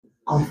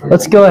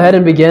Let's go ahead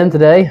and begin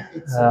today.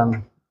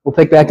 We'll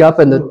pick back up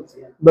in the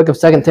book of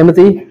 2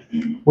 Timothy.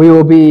 We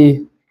will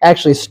be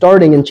actually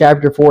starting in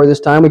chapter 4 this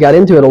time. We got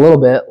into it a little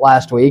bit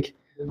last week,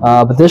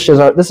 but this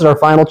is our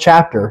final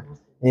chapter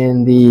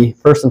in the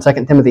 1st and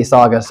 2nd Timothy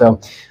saga. So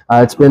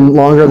it's been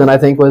longer than I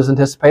think was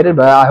anticipated,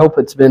 but I hope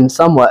it's been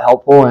somewhat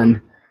helpful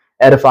and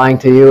edifying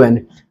to you.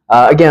 And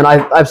again,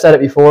 I've said it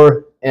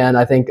before, and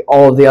I think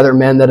all of the other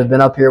men that have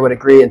been up here would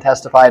agree and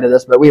testify to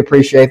this, but we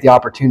appreciate the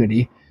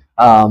opportunity.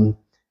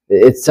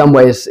 In some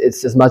ways,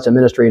 it's as much a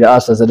ministry to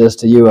us as it is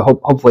to you.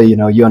 Hopefully,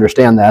 you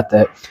understand that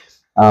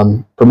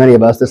for many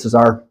of us, this is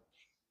our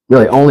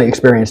really only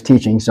experience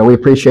teaching. So we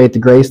appreciate the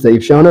grace that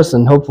you've shown us,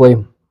 and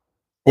hopefully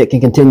it can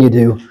continue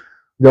to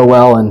go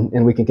well,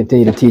 and we can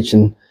continue to teach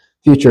in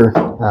future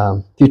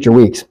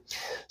weeks.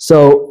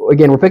 So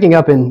again, we're picking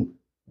up in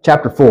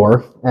chapter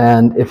 4,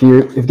 and if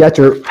you've got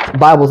your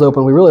Bibles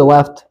open, we really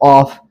left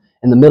off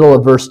in the middle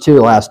of verse 2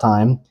 last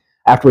time,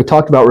 after we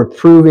talked about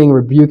reproving,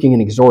 rebuking,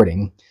 and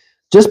exhorting.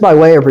 Just by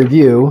way of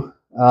review,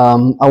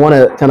 I want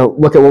to kind of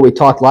look at what we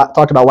talked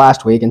about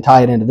last week and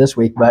tie it into this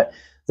week. But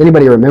does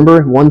anybody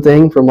remember one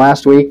thing from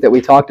last week that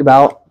we talked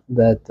about?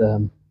 That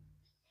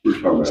we were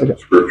talking about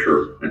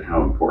Scripture and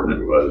how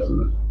important it was,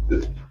 and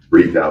it's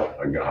breathed out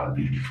by God.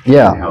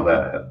 Yeah, and how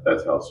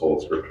that's how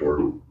sola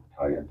scriptura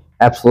tie in.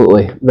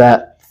 Absolutely,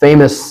 that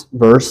famous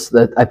verse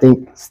that I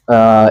think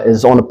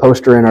is on a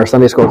poster in our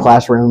Sunday school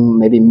classroom,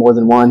 maybe more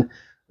than one.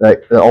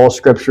 That all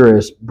Scripture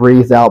is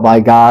breathed out by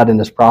God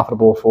and is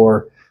profitable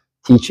for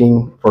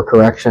teaching, for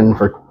correction,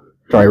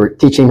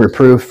 teaching,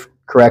 reproof,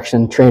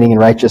 correction, training in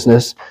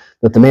righteousness,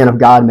 that the man of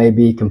God may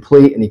be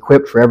complete and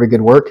equipped for every good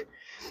work.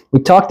 We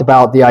talked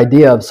about the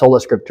idea of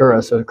sola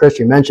scriptura. So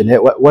Christian mentioned it.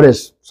 What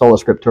is sola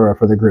scriptura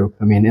for the group?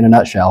 I mean, in a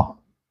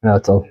nutshell.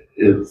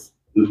 It was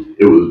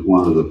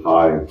one of the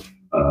 5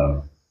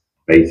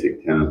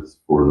 basic tenets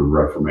for the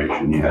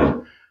Reformation. You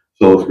had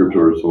sola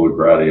scriptura, sola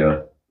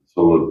gratia,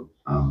 sola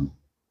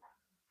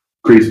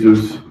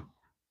Christus,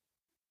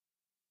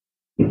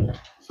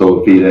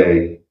 sola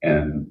fide,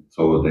 and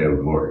sola deo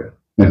gloria.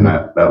 And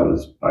that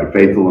was by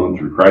faith alone,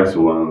 through Christ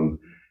alone.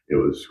 It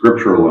was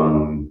Scripture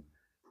alone.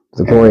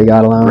 The glory of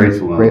God alone. Grace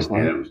alone.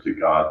 And it was to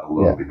God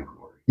alone be the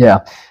glory.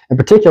 Yeah. And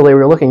particularly,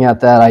 we're looking at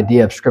that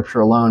idea of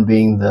Scripture alone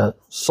being the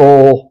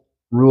sole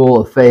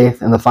rule of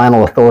faith and the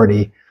final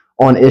authority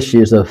on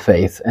issues of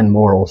faith and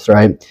morals,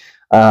 right?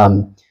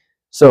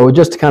 So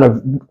just to kind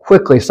of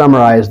quickly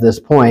summarize this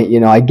point,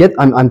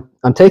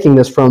 I'm taking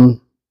this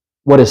from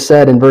what is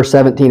said in verse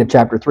 17 of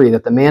chapter 3,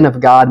 that the man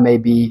of God may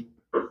be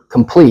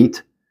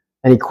complete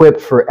and equipped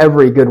for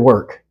every good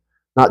work,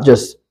 not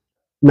just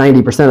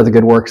 90% of the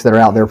good works that are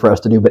out there for us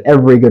to do, but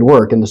every good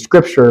work. And the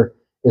Scripture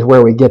is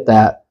where we get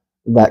that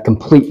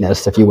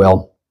completeness, if you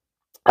will.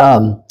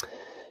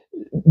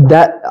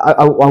 That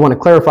I want to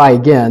clarify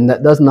again,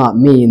 that does not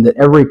mean that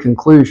every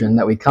conclusion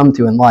that we come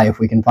to in life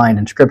we can find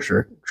in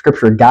Scripture.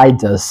 Scripture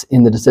guides us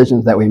in the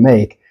decisions that we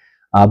make.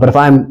 But if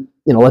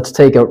let's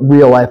take a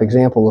real life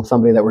example of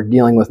somebody that we're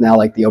dealing with now,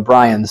 like the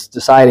O'Briens,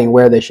 deciding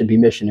where they should be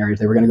missionaries.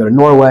 They were going to go to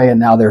Norway, and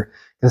now they're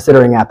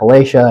considering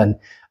Appalachia. And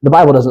the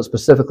Bible doesn't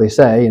specifically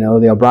say,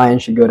 the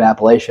O'Briens should go to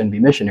Appalachia and be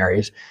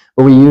missionaries.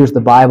 But we use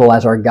the Bible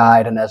as our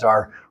guide and as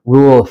our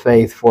rule of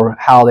faith for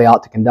how they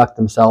ought to conduct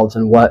themselves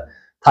and what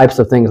types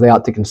of things they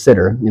ought to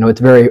consider. It's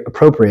very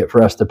appropriate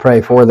for us to pray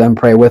for them,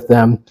 pray with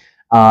them,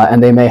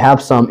 and they may have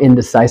some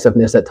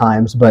indecisiveness at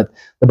times, but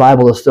the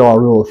Bible is still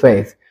our rule of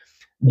faith.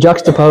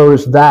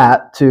 Juxtapose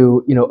that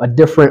to, a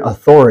different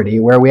authority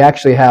where we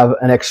actually have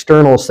an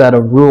external set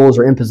of rules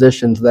or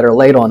impositions that are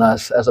laid on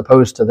us as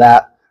opposed to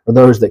that or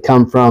those that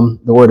come from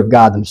the Word of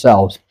God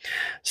themselves.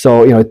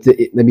 So,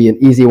 maybe an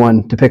easy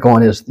one to pick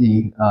on is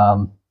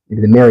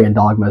maybe the Marian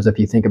dogmas, if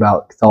you think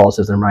about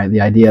Catholicism, right? The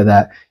idea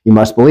that you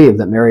must believe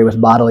that Mary was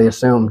bodily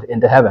assumed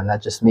into heaven.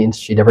 That just means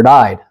she never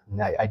died. And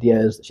the idea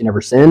is that she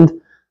never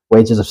sinned.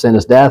 Wages of sin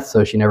is death,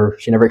 so she never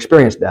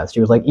experienced death. She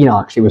was like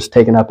Enoch. She was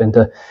taken up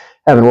into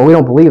heaven. Well, we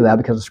don't believe that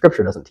because the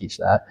Scripture doesn't teach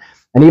that.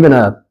 And even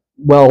a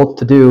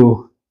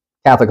well-to-do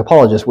Catholic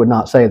apologist would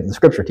not say that the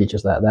Scripture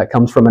teaches that. That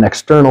comes from an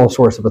external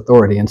source of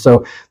authority. And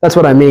so that's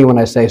what I mean when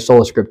I say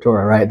sola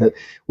scriptura, right? That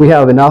we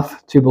have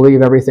enough to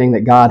believe everything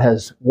that God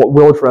has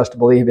willed for us to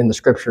believe in the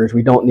Scriptures.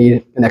 We don't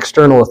need an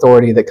external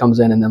authority that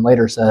comes in and then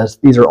later says,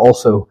 these are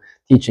also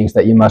teachings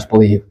that you must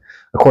believe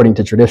according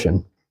to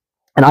tradition.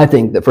 And I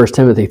think that 2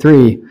 Timothy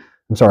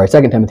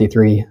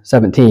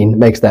 3:17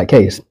 makes that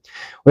case.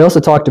 We also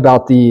talked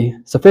about the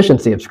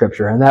sufficiency of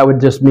Scripture, and that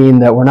would just mean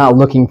that we're not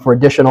looking for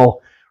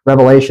additional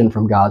revelation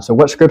from God. So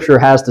what Scripture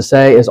has to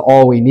say is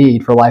all we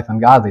need for life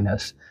and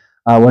godliness.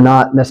 We're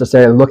not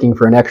necessarily looking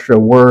for an extra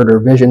word or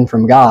vision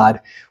from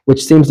God,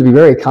 which seems to be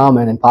very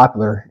common and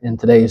popular in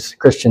today's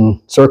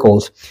Christian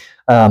circles.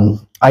 I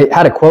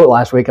had a quote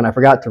last week and I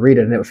forgot to read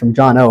it, and it was from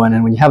John Owen.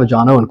 And when you have a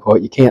John Owen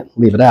quote, you can't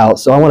leave it out.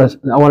 So I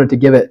wanted to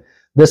give it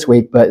this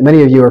week. But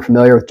many of you are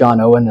familiar with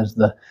John Owen as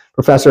the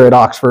professor at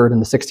Oxford in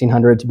the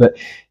 1600s. But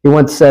he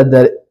once said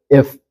that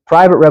if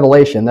private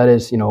revelation, that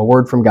is, a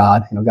word from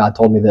God, God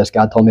told me this,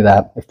 God told me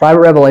that. If private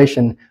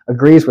revelation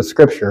agrees with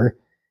Scripture,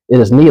 it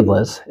is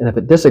needless, and if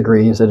it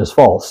disagrees, it is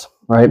false,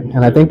 right?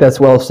 And I think that's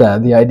well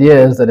said. The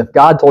idea is that if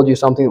God told you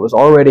something that was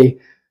already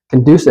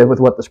conducive with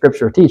what the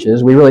Scripture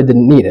teaches, we really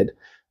didn't need it.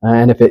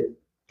 And if it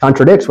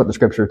contradicts what the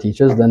Scripture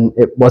teaches, then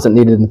it wasn't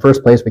needed in the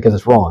first place because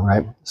it's wrong,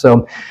 right?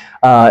 So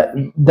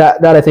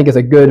that I think is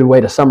a good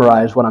way to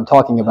summarize what I'm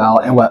talking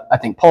about and what I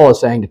think Paul is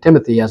saying to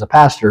Timothy as a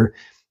pastor.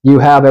 You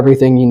have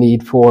everything you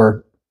need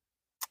for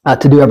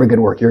to do every good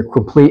work. You're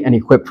complete and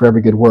equipped for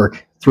every good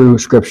work through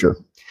Scripture.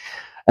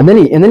 And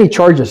then he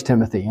charges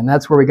Timothy, and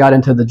that's where we got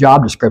into the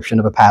job description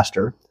of a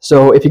pastor.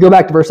 So if you go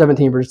back to verse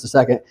 17 for just a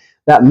second,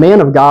 that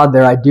man of God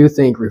there I do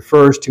think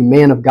refers to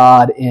man of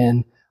God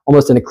in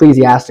almost an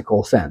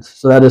ecclesiastical sense.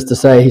 So that is to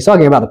say, he's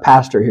talking about a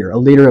pastor here, a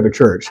leader of a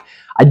church.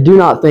 I do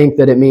not think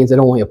that it means it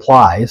only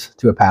applies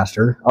to a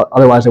pastor.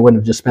 Otherwise, I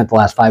wouldn't have just spent the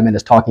last 5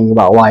 minutes talking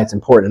about why it's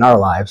important in our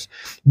lives.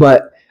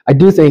 But I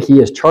do think he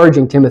is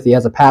charging Timothy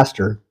as a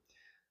pastor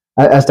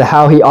as to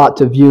how he ought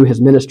to view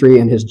his ministry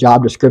and his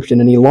job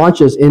description. And he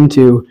launches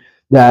into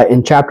that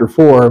in chapter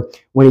 4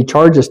 when he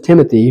charges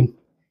Timothy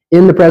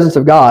in the presence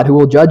of God who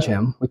will judge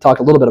him. We talked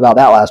a little bit about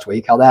that last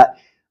week, how that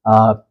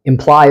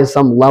implies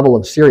some level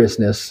of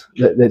seriousness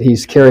that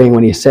he's carrying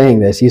when he's saying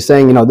this. He's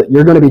saying, that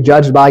you're going to be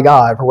judged by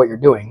God for what you're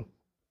doing.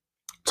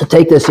 So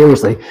take this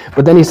seriously.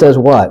 But then he says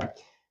what?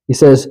 He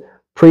says,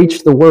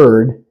 preach the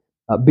word,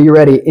 be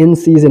ready in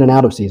season and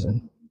out of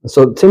season.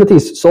 So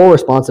Timothy's sole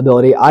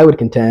responsibility, I would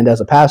contend,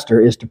 as a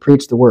pastor, is to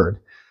preach the word,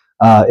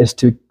 is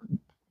to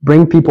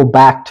bring people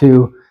back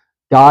to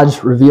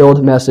God's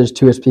revealed message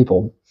to his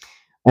people.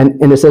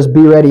 And it says,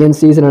 be ready in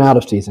season and out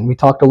of season. We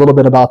talked a little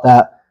bit about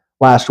that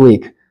last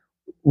week.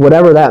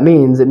 Whatever that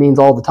means, it means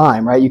all the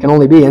time, right? You can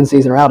only be in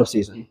season or out of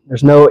season.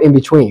 There's no in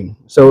between.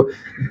 So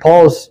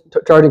Paul's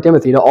charging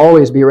Timothy to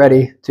always be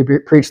ready to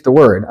preach the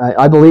word.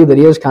 I believe that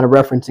he is kind of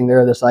referencing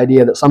there this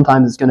idea that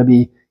sometimes it's going to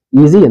be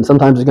easy and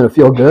sometimes it's going to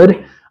feel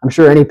good. I'm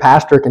sure any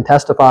pastor can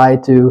testify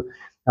to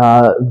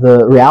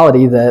the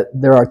reality that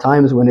there are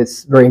times when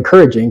it's very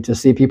encouraging to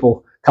see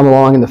people come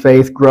along in the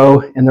faith, grow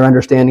in their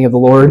understanding of the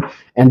Lord,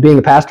 and being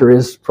a pastor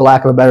is, for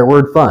lack of a better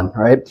word, fun,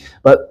 right?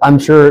 But I'm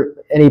sure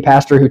any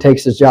pastor who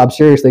takes his job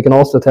seriously can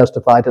also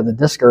testify to the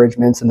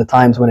discouragements and the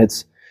times when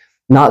it's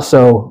not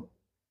so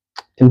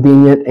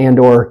convenient and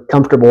or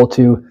comfortable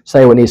to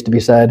say what needs to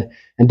be said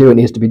and do what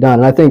needs to be done.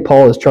 And I think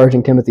Paul is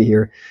charging Timothy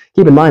here.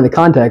 Keep in mind the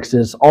context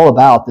is all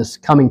about this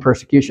coming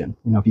persecution.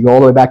 If you go all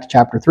the way back to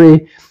chapter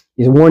 3,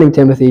 he's warning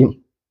Timothy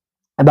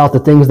about the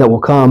things that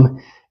will come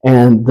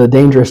and the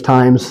dangerous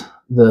times,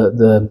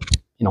 the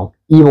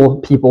evil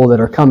people that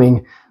are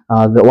coming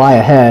that lie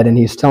ahead, and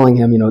he's telling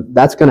him,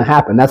 that's going to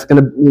happen.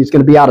 He's going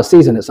to be out of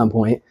season at some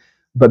point,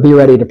 but be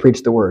ready to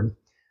preach the word.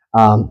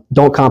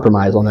 Don't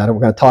compromise on that. And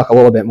we're going to talk a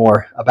little bit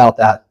more about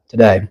that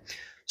today.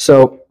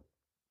 So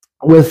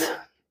with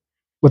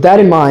that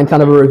in mind,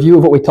 kind of a review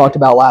of what we talked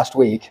about last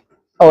week.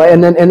 Oh,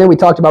 and then we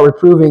talked about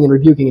reproving and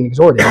rebuking and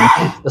exhorting.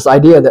 This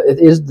idea that it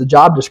is the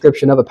job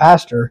description of a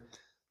pastor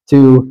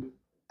to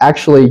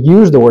actually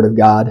use the word of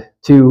God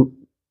to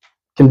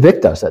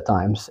convict us at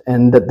times,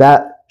 and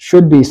that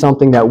should be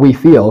something that we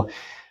feel.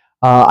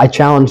 I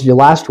challenged you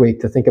last week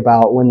to think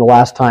about when the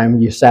last time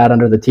you sat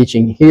under the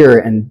teaching here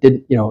and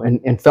did,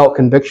 and felt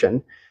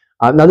conviction.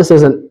 Now, this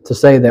isn't to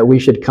say that we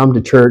should come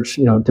to church,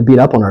 to beat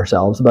up on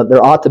ourselves, but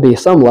there ought to be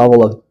some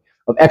level of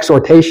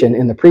exhortation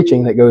in the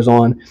preaching that goes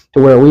on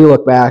to where we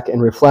look back and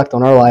reflect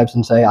on our lives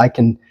and say, I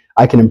can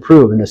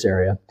improve in this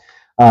area.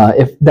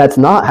 If that's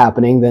not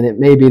happening, then it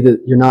may be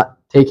that you're not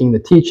taking the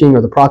teaching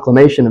or the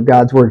proclamation of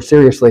God's word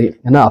seriously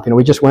enough.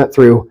 We just went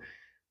through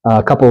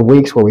a couple of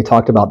weeks where we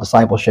talked about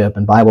discipleship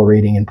and Bible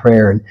reading and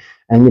prayer, and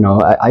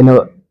I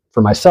know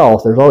for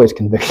myself there's always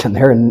conviction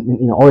there,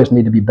 and always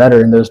need to be better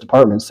in those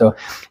departments. So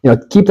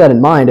keep that in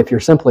mind if you're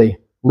simply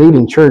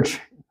leaving church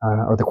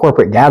or the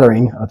corporate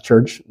gathering of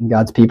church and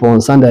God's people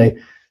on Sunday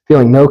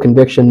feeling no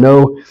conviction,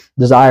 no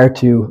desire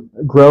to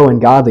grow in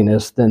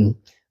godliness, then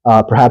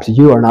perhaps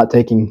you are not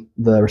taking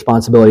the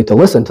responsibility to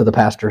listen to the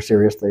pastor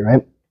seriously,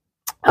 right?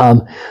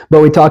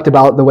 But we talked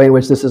about the way in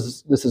which this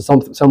is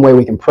some way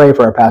we can pray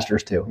for our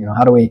pastors too.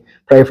 How do we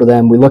pray for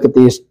them? We look at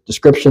these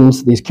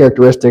descriptions, these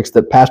characteristics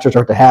that pastors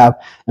are to have,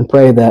 and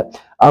pray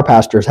that our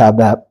pastors have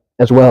that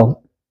as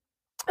well.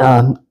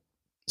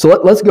 So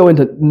let's go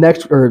into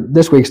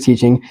this week's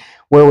teaching,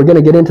 where we're going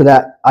to get into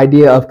that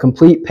idea of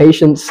complete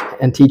patience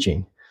and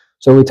teaching.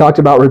 So we talked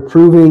about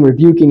reproving,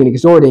 rebuking, and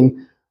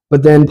exhorting.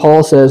 But then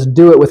Paul says,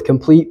 do it with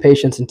complete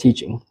patience and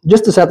teaching.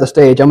 Just to set the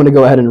stage, I'm going to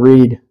go ahead and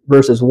read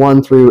verses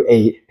 1 through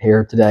 8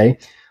 here today.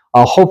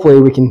 Hopefully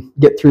we can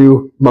get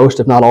through most,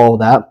 if not all of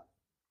that.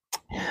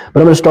 But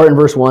I'm going to start in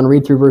verse 1,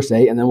 read through verse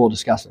 8, and then we'll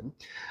discuss it.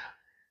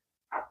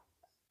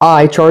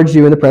 I charge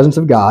you in the presence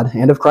of God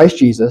and of Christ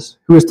Jesus,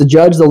 who is to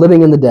judge the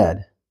living and the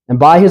dead, and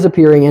by his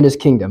appearing and his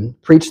kingdom,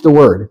 preach the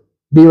word.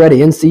 Be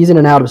ready in season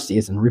and out of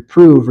season,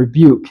 reprove,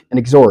 rebuke, and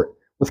exhort,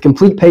 with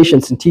complete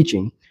patience and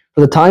teaching. For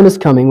the time is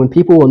coming when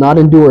people will not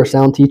endure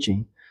sound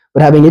teaching,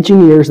 but having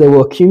itching ears, they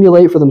will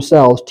accumulate for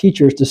themselves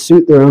teachers to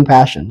suit their own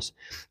passions,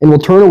 and will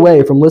turn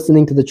away from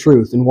listening to the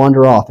truth and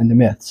wander off into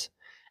myths.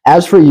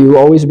 As for you,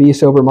 always be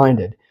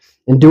sober-minded.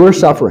 Endure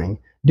suffering.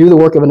 Do the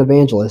work of an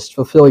evangelist.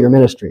 Fulfill your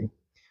ministry.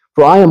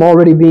 For I am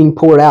already being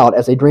poured out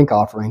as a drink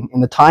offering,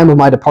 and the time of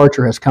my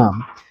departure has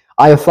come.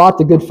 I have fought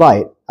the good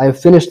fight. I have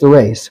finished the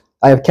race.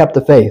 I have kept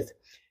the faith.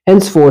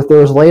 Henceforth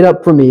there is laid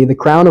up for me the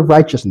crown of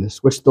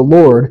righteousness, which the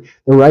Lord,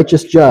 the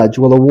righteous judge,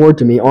 will award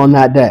to me on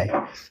that day,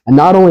 and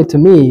not only to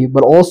me,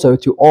 but also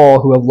to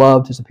all who have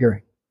loved his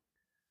appearing.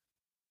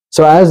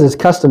 So as is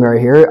customary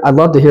here, I'd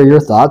love to hear your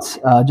thoughts.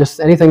 Just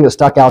anything that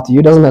stuck out to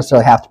you. Doesn't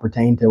necessarily have to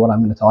pertain to what I'm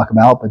going to talk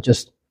about, but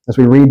just as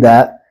we read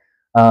that,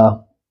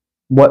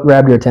 what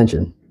grabbed your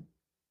attention?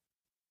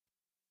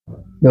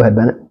 Go ahead,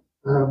 Bennett.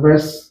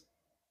 Verse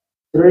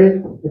 3,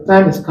 the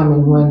time is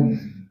coming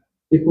when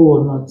people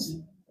will not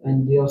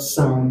endure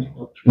sound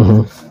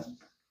doctrine.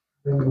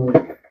 I don't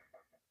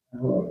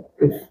know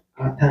if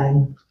our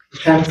time, the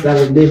times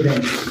that we live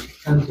in,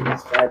 can't be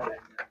described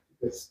like that.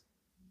 Because,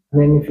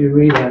 if you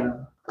read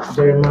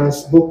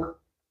Jeremiah's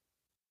book,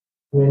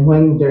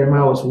 when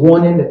Jeremiah was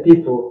warning the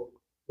people,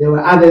 there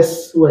were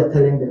others who were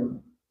telling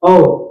them,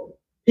 oh,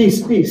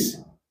 peace, peace,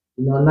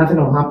 nothing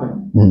will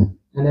happen.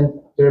 And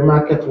then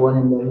Jeremiah kept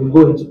warning them, you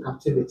go into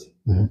captivity.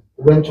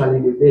 Eventually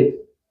they did.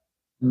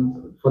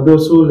 And for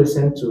those who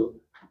listen to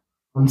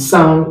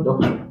unsound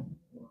doctrine,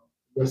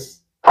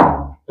 yes,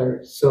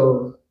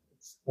 so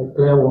it's a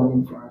clear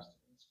warning for us.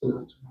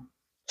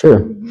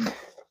 Sure.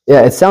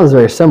 Yeah, it sounds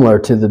very similar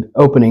to the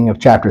opening of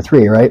chapter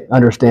 3, right?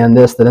 Understand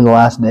this, that in the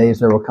last days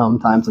there will come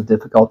times of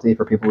difficulty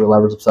for people who are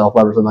lovers of self,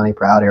 lovers of money,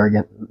 proud,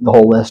 arrogant, the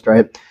whole list,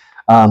 right?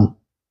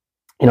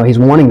 He's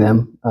warning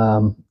them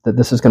that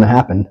this is going to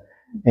happen.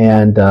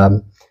 And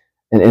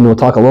we'll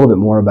talk a little bit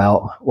more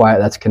about why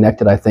that's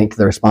connected, I think, to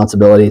the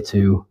responsibility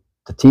to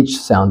teach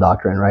sound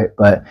doctrine, right?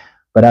 But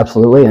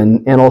absolutely,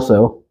 and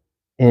also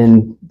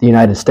in the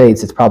United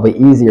States, it's probably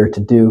easier to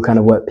do kind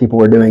of what people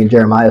were doing in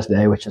Jeremiah's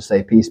day, which is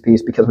say peace,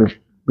 peace, because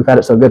we've had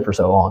it so good for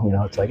so long.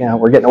 It's like,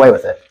 we're getting away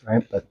with it,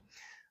 right? But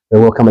there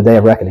will come a day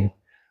of reckoning.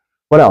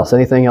 What else?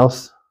 Anything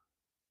else?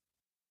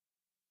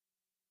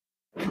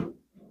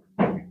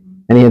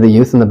 Any of the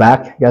youth in the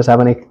back? You guys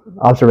have any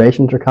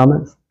observations or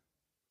comments?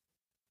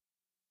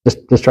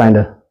 Just trying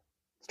to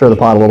stir the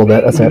pot a little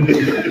bit. That's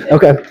it.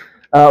 Okay.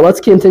 Let's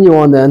continue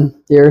on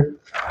then here.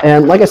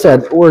 And like I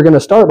said, we're going to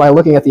start by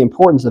looking at the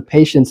importance of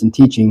patience and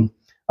teaching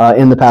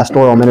in the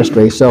pastoral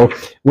ministry. So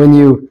when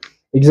you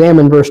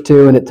examine verse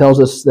 2, and it tells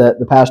us that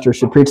the pastor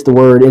should preach the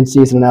word in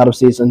season and out of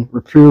season,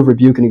 reprove,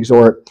 rebuke, and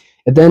exhort.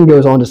 It then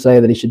goes on to say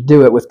that he should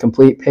do it with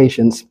complete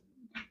patience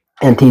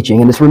and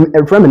teaching. And it's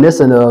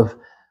reminiscent of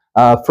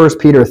 1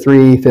 Peter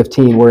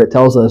 3:15, where it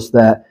tells us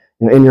that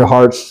in your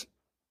hearts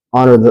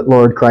honor the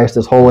Lord Christ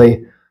as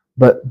holy,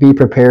 but be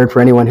prepared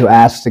for anyone who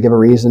asks to give a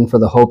reason for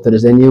the hope that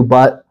is in you.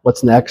 But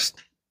what's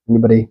next?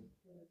 Anybody?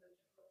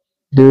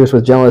 Do this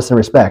with gentleness and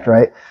respect,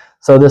 right?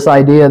 So this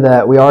idea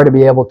that we are to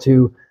be able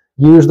to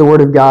use the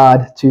word of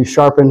God to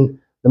sharpen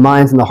the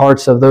minds and the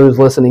hearts of those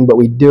listening, but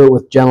we do it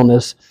with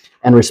gentleness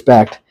and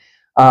respect.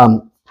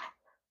 And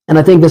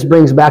I think this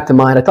brings back to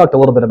mind, I talked a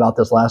little bit about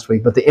this last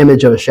week, but the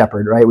image of a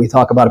shepherd, right? We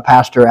talk about a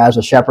pastor as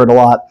a shepherd a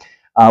lot.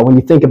 When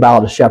you think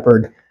about a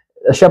shepherd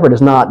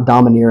is not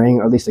domineering,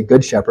 or at least a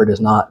good shepherd is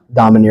not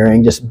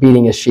domineering, just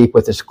beating his sheep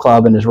with his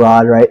club and his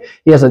rod, right?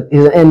 He has an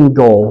end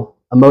goal,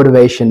 a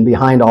motivation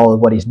behind all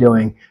of what he's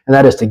doing, and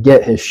that is to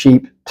get his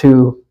sheep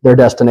to their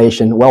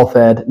destination,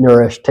 well-fed,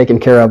 nourished, taken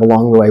care of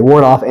along the way,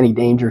 ward off any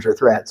dangers or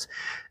threats.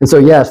 And so,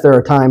 yes, there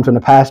are times when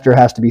a pastor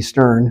has to be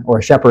stern, or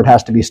a shepherd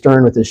has to be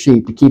stern with his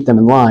sheep to keep them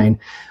in line.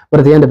 But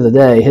at the end of the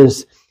day,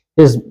 his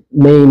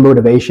main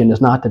motivation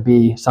is not to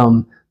be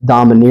some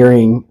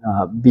domineering,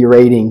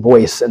 berating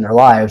voice in their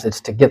lives.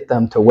 It's to get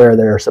them to where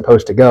they're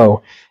supposed to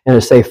go in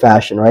a safe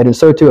fashion, right? And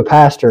so too, a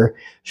pastor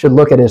should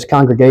look at his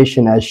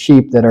congregation as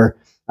sheep that are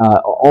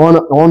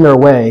on their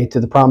way to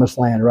the promised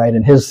land, right?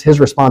 And his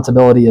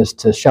responsibility is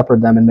to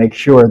shepherd them and make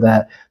sure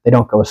that they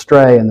don't go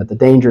astray and that the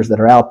dangers that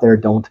are out there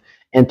don't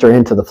enter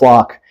into the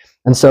flock.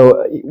 And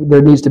so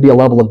there needs to be a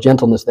level of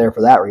gentleness there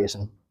for that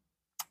reason.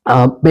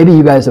 Maybe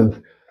you guys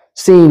have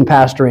seen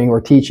pastoring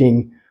or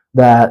teaching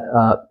that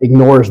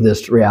ignores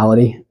this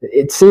reality.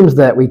 It seems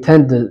that we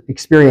tend to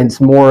experience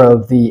more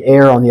of the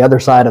air on the other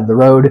side of the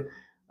road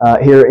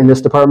here in this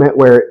department,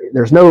 where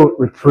there's no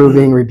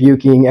reproving,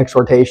 rebuking,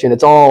 exhortation.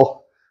 It's all,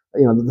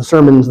 the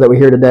sermons that we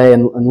hear today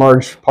in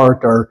large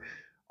part are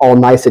all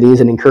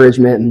niceties and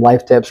encouragement and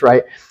life tips,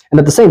 right? And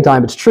at the same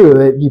time, it's true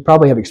that you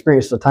probably have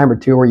experienced a time or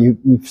two where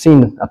you've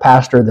seen a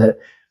pastor that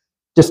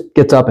just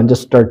gets up and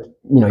just starts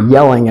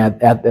yelling at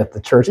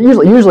the church.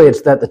 Usually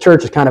it's that the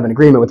church is kind of in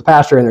agreement with the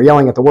pastor, and they're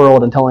yelling at the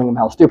world and telling them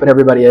how stupid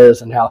everybody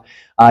is, and how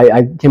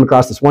I came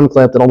across this one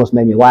clip that almost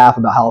made me laugh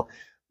about how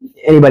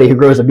anybody who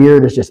grows a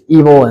beard is just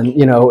evil,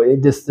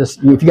 and this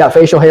if you got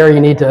facial hair,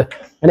 you need to.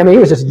 And he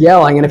was just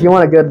yelling. And if you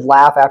want a good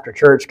laugh after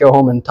church, go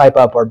home and type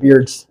up "Our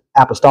Beards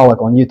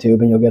Apostolic" on YouTube,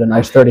 and you'll get a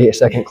nice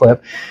 38-second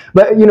clip.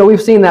 But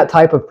we've seen that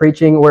type of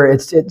preaching where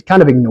it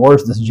kind of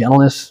ignores this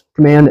gentleness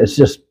command. It's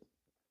just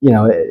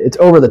it's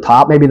over the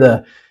top. Maybe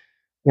the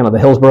the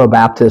Hillsborough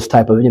Baptist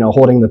type of,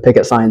 holding the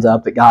picket signs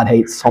up that God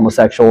hates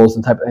homosexuals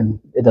and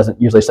it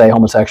doesn't usually say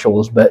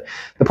homosexuals, but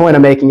the point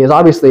I'm making is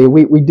obviously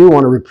we do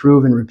want to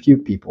reprove and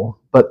rebuke people,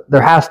 but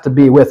there has to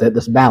be with it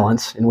this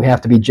balance, and we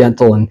have to be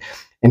gentle and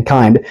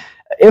kind.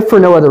 If for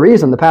no other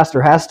reason, the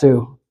pastor has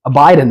to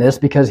abide in this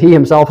because he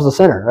himself is a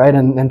sinner, right?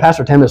 And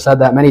Pastor Tim has said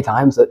that many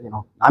times that,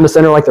 I'm a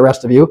sinner like the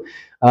rest of you.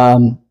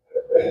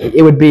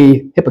 It would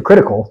be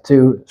hypocritical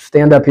to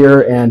stand up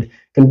here and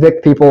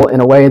convict people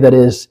in a way that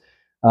is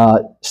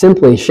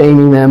simply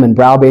shaming them and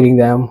browbeating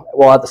them,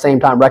 while at the same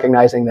time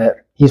recognizing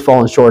that he's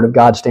fallen short of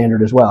God's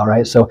standard as well,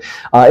 right? So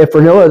if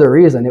for no other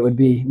reason, it would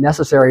be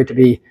necessary to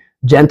be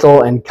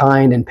gentle and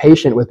kind and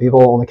patient with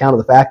people on account of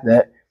the fact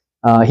that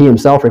he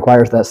himself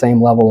requires that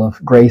same level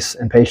of grace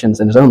and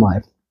patience in his own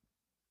life.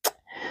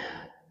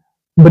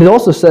 But it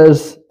also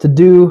says to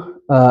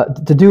do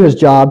his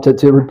job,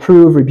 to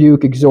reprove,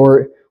 rebuke,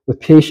 exhort with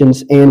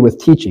patience and with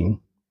teaching.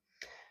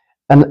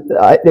 And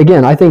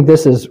again, I think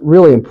this is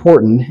really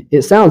important.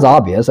 It sounds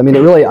obvious. I mean,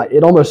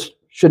 it almost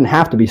shouldn't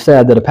have to be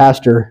said that a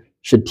pastor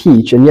should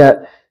teach. And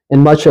yet, in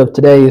much of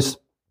today's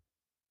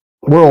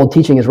world,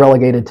 teaching is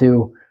relegated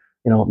to,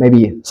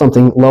 maybe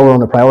something lower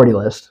on the priority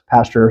list.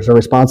 Pastors are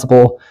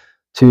responsible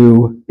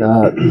to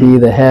be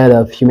the head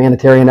of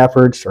humanitarian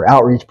efforts or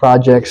outreach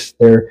projects.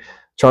 They're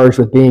charged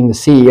with being the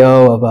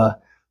CEO of a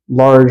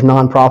large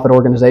nonprofit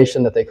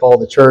organization that they call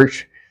the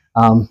church.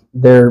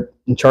 They're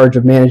in charge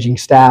of managing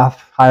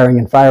staff, hiring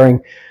and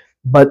firing.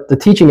 But the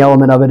teaching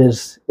element of it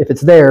is, if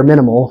it's there,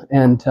 minimal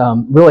and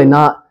really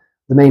not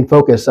the main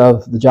focus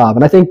of the job.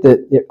 And I think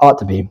that it ought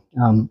to be.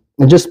 And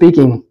just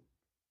speaking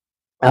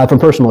from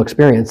personal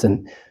experience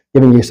and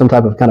giving you some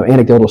type of kind of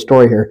anecdotal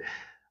story here,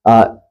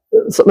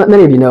 so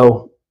many of you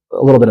know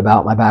a little bit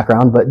about my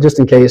background, but just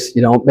in case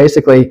you don't,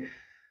 basically,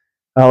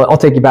 I'll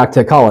take you back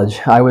to college.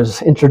 I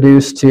was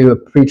introduced to a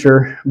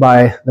preacher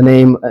by the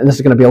name, and this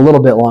is going to be a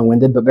little bit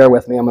long-winded, but bear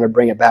with me, I'm going to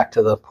bring it back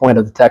to the point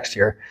of the text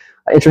here.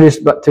 I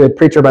introduced to a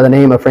preacher by the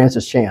name of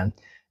Francis Chan.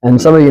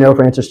 And some of you know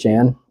Francis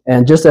Chan.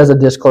 And just as a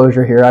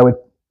disclosure here,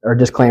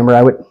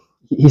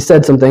 he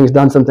said some things,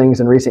 done some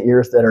things in recent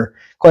years that are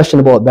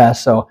questionable at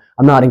best, so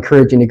I'm not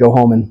encouraging you to go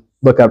home and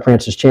look up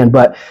Francis Chan.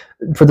 But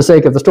for the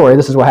sake of the story,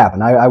 this is what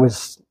happened. I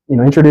was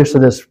introduced to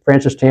this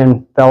Francis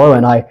Chan fellow,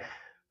 and I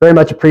very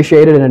much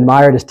appreciated and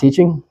admired his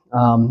teaching.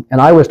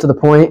 And I was to the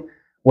point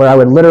where I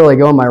would literally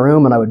go in my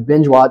room and I would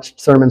binge watch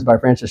sermons by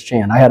Francis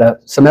Chan. I had a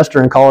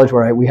semester in college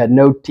where we had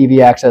no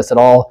TV access at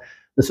all.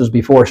 This was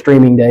before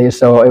streaming days,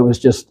 so it was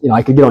just,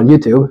 I could get on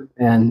YouTube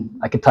and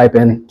I could type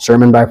in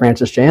sermon by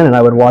Francis Chan and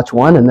I would watch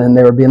one, and then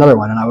there would be another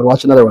one and I would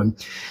watch another one.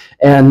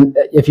 And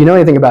if you know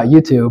anything about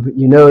YouTube,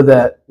 you know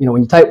that,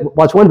 when you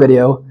watch one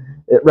video,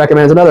 it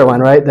recommends another one,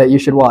 right, that you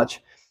should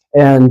watch.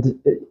 And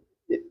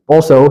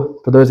also,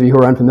 for those of you who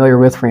are unfamiliar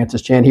with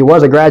Francis Chan, he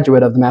was a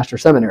graduate of the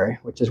Master's Seminary,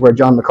 which is where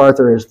John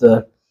MacArthur is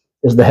the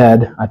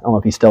head. I don't know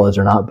if he still is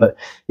or not, but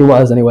he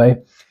was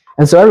anyway.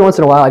 And so every once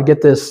in a while, I'd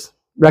get this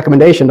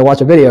recommendation to watch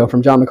a video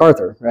from John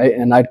MacArthur, right?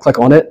 And I'd click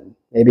on it,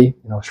 maybe,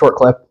 short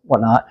clip,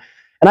 whatnot.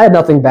 And I had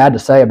nothing bad to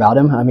say about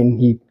him. I mean,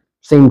 he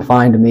seemed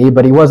fine to me,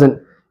 but he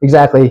wasn't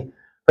exactly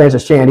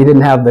Francis Chan. He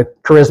didn't have the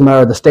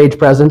charisma or the stage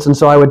presence, and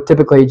so I would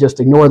typically just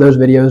ignore those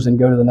videos and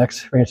go to the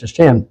next Francis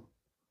Chan.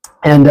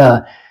 And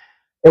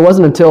it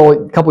wasn't until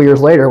a couple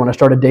years later when I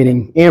started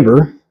dating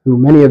Amber, who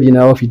many of you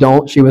know. If you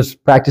don't, she was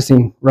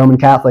practicing Roman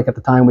Catholic at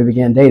the time we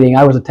began dating.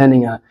 I was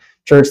attending a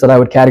church that I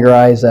would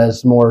categorize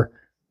as more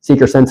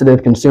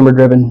seeker-sensitive,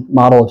 consumer-driven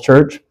model of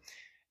church.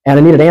 And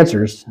I needed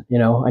answers.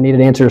 I needed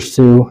answers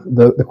to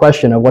the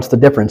question of what's the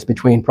difference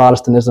between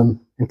Protestantism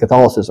and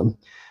Catholicism.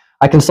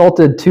 I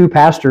consulted two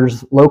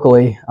pastors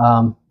locally,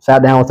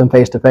 sat down with them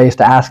face-to-face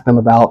to ask them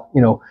about,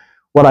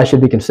 what I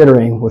should be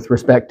considering with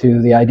respect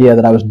to the idea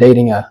that I was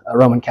dating a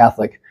Roman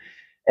Catholic.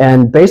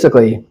 And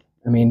basically,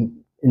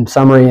 in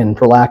summary and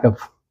for lack of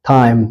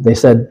time, they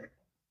said,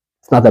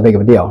 it's not that big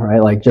of a deal,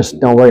 right? Like, just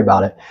don't worry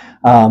about it.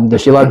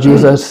 Does she love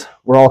Jesus?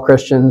 We're all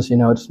Christians,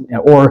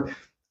 or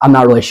I'm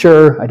not really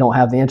sure. I don't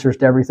have the answers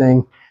to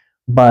everything,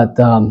 but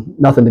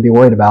nothing to be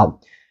worried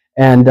about.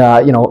 And,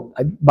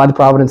 by the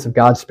providence of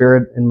God's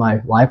Spirit in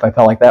my life, I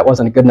felt like that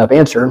wasn't a good enough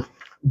answer.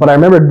 But I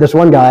remembered this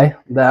one guy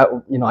that,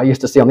 I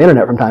used to see on the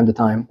internet from time to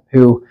time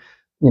who,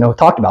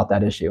 talked about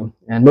that issue.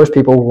 And most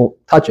people will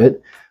touch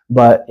it.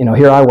 But,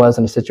 here I was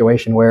in a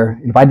situation where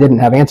if I didn't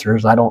have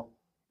answers, I don't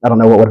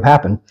know what would have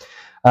happened.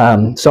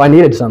 So I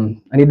needed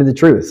the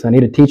truth. I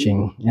needed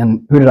teaching.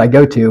 And who did I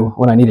go to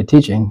when I needed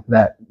teaching?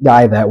 That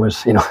guy that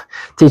was,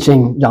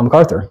 teaching John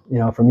MacArthur,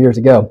 from years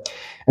ago.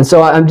 And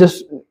so I'm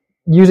just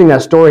using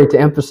that story to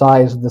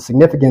emphasize the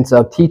significance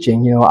of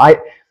teaching.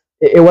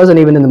 It wasn't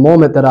even in the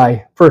moment that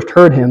I first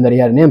heard him that he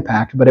had an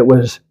impact, but it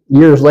was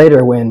years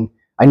later when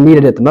I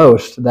needed it the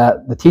most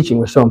that the teaching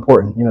was so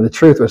important. The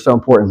truth was so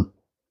important.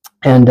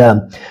 And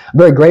I'm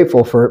very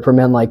grateful for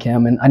men like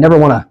him. And I never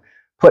want to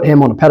put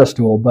him on a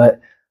pedestal, but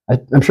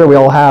I'm sure we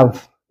all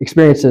have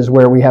experiences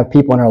where we have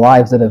people in our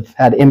lives that have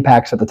had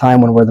impacts at the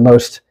time when we're the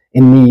most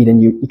in need, and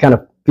you kind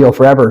of feel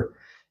forever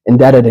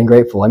indebted and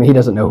grateful. I mean, he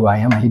doesn't know who I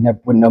am. He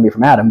wouldn't know me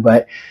from Adam,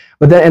 but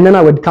then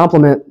I would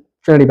compliment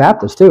Trinity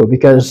Baptist too,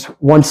 because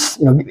once,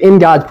 in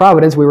God's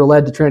providence, we were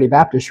led to Trinity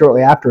Baptist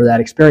shortly after that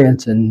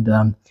experience, and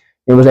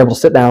was able to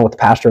sit down with the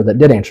pastor that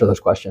did answer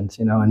those questions,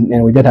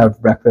 and we did have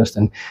breakfast,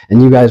 and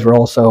you guys were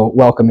also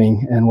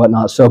welcoming and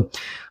whatnot. So,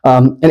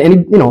 and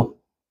he,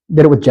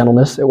 did it with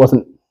gentleness. It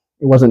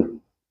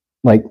wasn't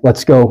like,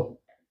 let's go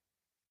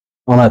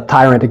on a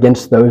tyrant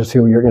against those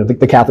who you're,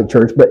 the Catholic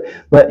Church,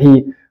 but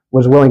he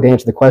was willing to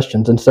answer the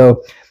questions. And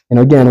so,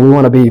 again, we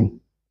want to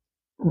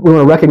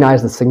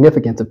recognize the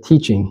significance of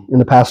teaching in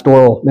the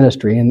pastoral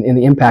ministry and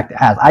the impact it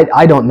has.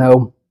 I don't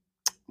know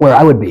where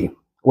I would be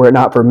were it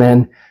not for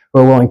men who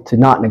are willing to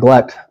not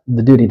neglect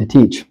the duty to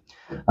teach.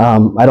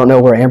 I don't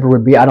know where Amber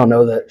would be. I don't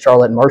know that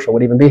Charlotte and Marshall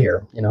would even be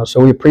here. So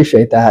we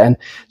appreciate that. And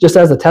just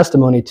as a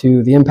testimony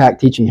to the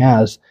impact teaching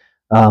has,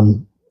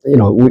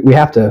 we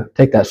have to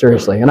take that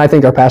seriously. And I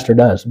think our pastor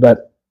does,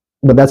 but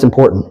that's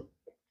important.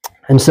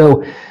 And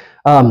so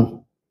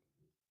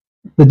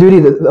the duty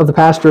of the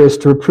pastor is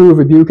to reprove,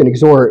 rebuke, and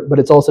exhort, but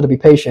it's also to be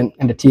patient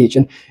and to teach.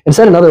 And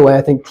said another way,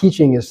 I think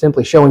teaching is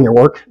simply showing your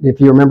work. If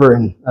you remember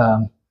in,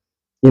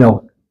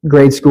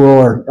 grade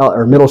school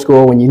or middle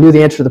school, when you knew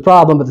the answer to the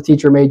problem, but the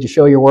teacher made you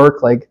show your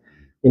work, like,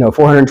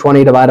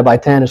 420 divided by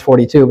 10 is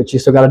 42, but you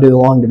still got to do the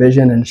long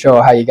division and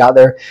show how you got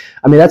there.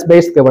 I mean, that's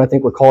basically what I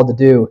think we're called to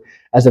do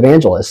as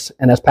evangelists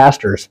and as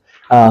pastors.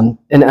 And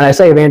I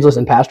say evangelists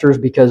and pastors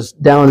because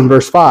down in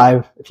verse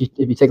 5, if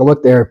you take a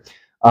look there,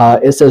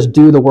 it says,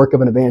 do the work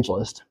of an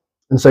evangelist.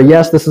 And so,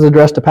 yes, this is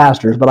addressed to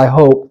pastors, but I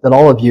hope that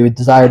all of you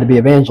desire to be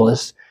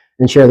evangelists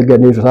and share the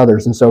good news with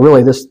others. And so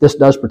really, this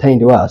does pertain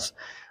to us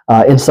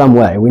in some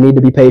way. We need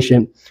to be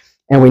patient,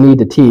 and we need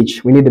to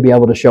teach. We need to be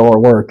able to show our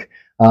work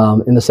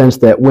in the sense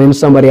that when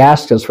somebody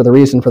asks us for the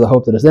reason for the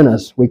hope that is in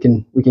us, we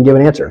can give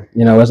an answer,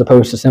 as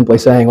opposed to simply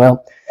saying,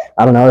 well,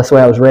 I don't know, that's the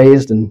way I was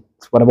raised, and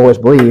it's what I've always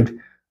believed.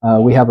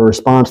 We have a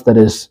response that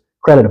is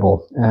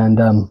creditable and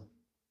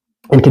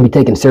can be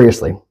taken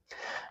seriously.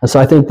 And so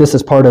I think this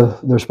is part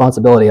of the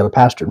responsibility of a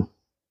pastor.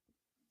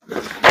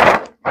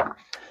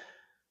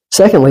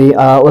 Secondly,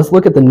 let's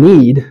look at the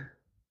need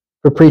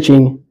for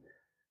preaching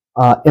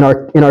in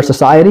our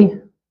society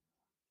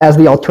as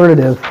the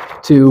alternative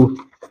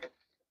to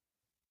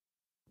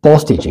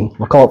false teaching.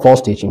 We'll call it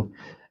false teaching.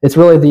 It's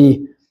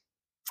really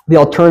the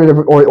alternative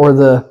or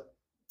the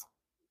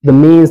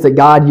means that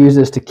God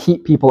uses to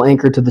keep people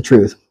anchored to the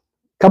truth.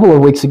 A couple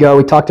of weeks ago,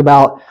 we talked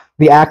about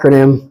the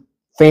acronym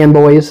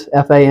FANBOYS,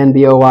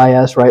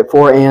 FANBOYS, right?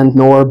 For, and,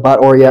 nor,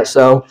 but, or, yet,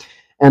 so.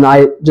 And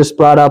I just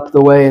brought up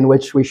the way in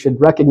which we should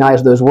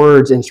recognize those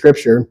words in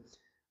Scripture.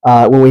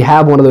 When we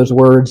have one of those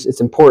words,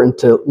 it's important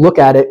to look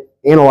at it,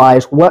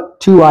 analyze what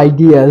two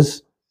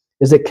ideas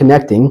is it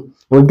connecting.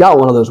 We've got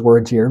one of those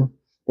words here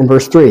in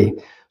verse 3.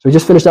 So we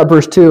just finished up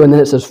verse 2, and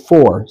then it says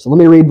for. So let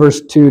me read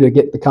verse 2 to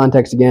get the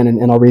context again,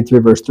 and I'll read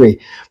through verse 3.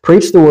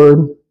 Preach the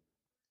word,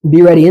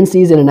 be ready in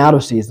season and out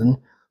of season,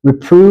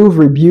 reprove,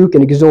 rebuke,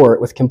 and exhort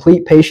with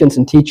complete patience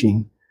and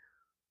teaching.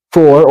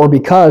 For, or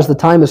because, the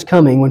time is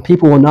coming when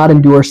people will not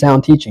endure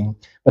sound teaching,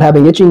 but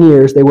having itching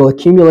ears, they will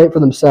accumulate for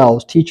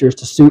themselves teachers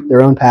to suit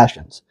their own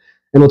passions,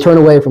 and will turn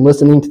away from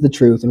listening to the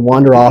truth and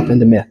wander off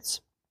into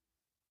myths.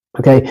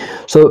 Okay,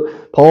 so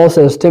Paul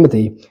says,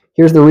 Timothy,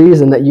 here's the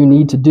reason that you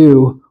need to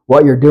do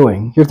what you're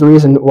doing. Here's the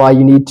reason why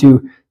you need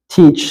to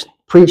preach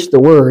the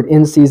word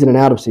in season and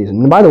out of season.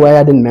 And by the way,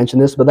 I didn't mention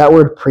this, but that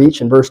word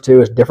preach in verse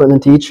 2 is different than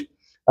teach.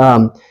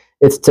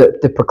 It's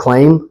to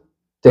proclaim,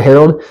 to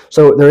herald.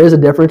 So there is a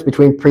difference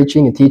between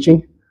preaching and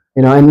teaching.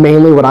 And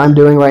mainly what I'm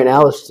doing right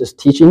now is just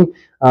teaching.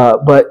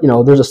 But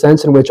there's a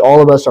sense in which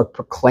all of us are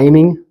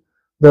proclaiming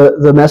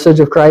the message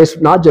of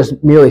Christ, not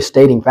just merely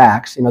stating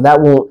facts. That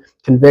won't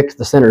convict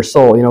the sinner's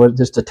soul.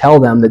 Just to tell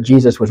them that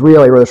Jesus was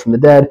real, he rose from the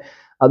dead.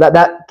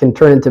 That can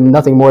turn into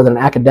nothing more than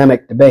an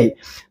academic debate.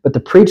 But to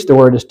preach the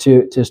word is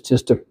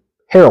to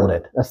herald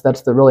it.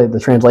 That's really the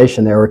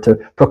translation there, or to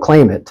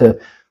proclaim it, to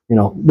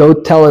go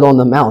tell it on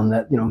the mountain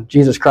that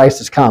Jesus Christ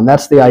has come.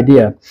 That's the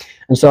idea.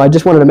 And so I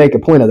just wanted to make a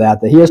point of that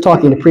he is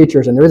talking to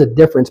preachers, and there is a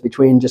difference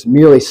between just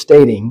merely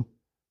stating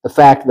the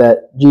fact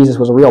that Jesus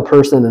was a real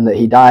person and that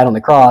he died on the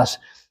cross,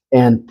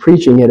 and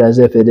preaching it as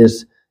if it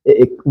is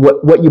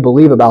what you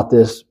believe about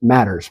this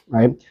matters,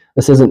 right?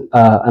 This isn't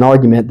an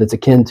argument that's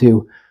akin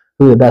to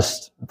who the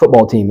best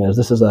football team is.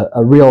 This is a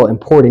real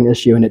important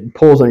issue, and it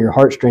pulls on your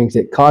heartstrings.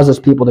 It causes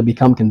people to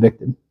become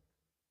convicted.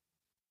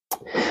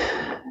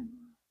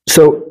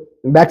 So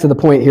back to the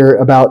point here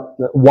about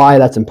why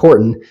that's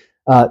important.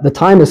 The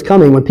time is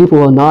coming when people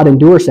will not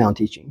endure sound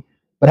teaching,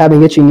 but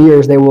having itching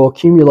ears, they will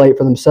accumulate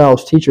for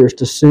themselves teachers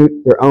to suit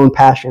their own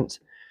passions.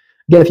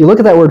 Again, if you look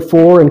at that word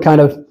for and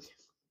kind of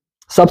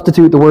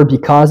substitute the word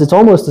because, it's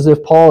almost as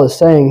if Paul is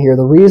saying here,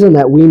 the reason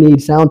that we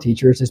need sound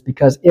teachers is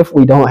because if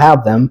we don't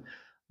have them,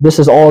 this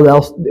is all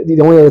else, the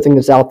only other thing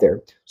that's out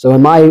there. So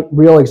in my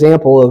real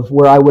example of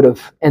where I would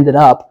have ended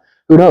up,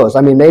 who knows?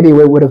 I mean, maybe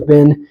we would have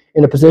been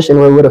in a position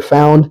where we would have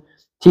found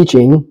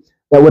teaching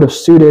that would have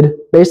suited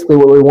basically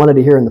what we wanted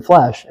to hear in the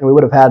flesh, and we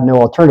would have had no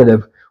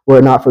alternative. were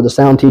it not for the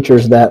sound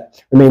teachers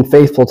that remain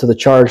faithful to the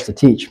charge to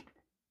teach.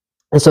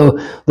 And so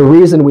the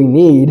reason we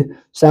need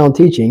sound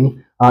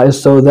teaching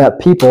is so that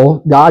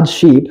people, God's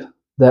sheep,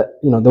 that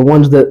the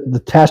ones that the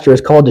pastor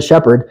is called to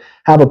shepherd,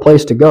 have a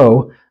place to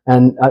go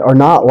and are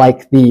not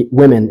like the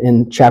women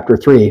in chapter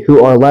 3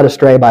 who are led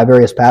astray by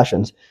various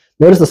passions.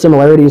 Notice the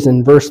similarities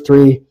in verse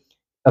 3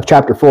 of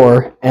chapter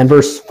 4 and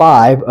verse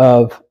 6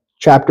 of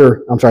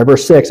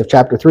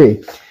chapter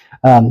 3.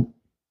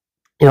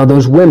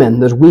 Those women,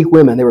 those weak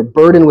women, they were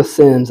burdened with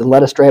sins and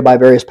led astray by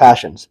various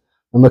passions.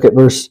 And look at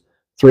verse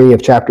 3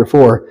 of chapter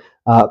 4.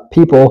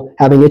 People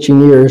having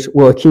itching ears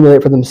will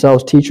accumulate for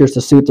themselves teachers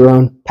to suit their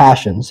own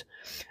passions.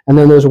 And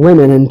then those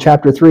women in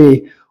chapter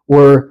 3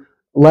 were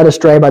led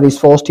astray by these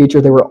false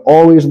teachers. They were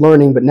always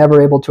learning but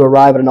never able to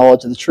arrive at a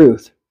knowledge of the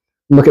truth.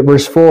 And look at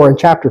verse 4 in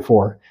chapter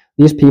 4.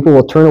 These people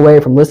will turn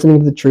away from listening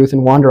to the truth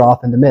and wander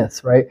off into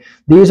myths, right?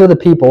 These are the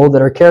people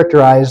that are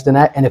characterized in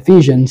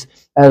Ephesians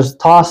as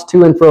tossed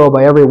to and fro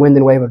by every wind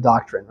and wave of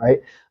doctrine, right?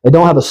 They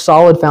don't have a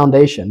solid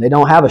foundation. They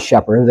don't have a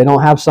shepherd. They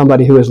don't have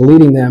somebody who is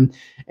leading them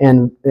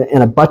in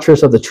a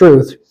buttress of the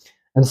truth.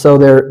 And so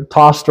they're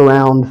tossed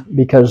around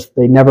because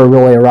they never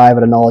really arrive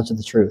at a knowledge of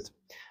the truth.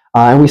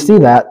 And we see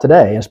that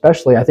today,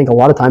 especially. I think a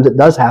lot of times it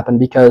does happen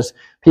because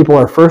people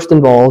are first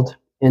involved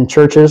in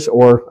churches,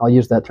 or I'll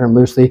use that term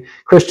loosely,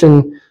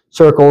 Christian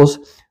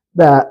circles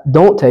that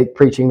don't take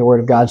preaching the Word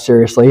of God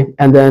seriously.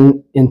 And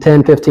then in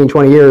 10, 15,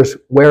 20 years,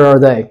 where are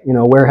they?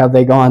 Where have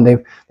they gone?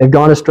 They've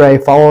gone astray,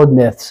 followed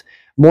myths.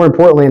 More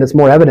importantly, and it's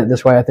more evident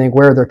this way, I think,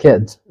 where are their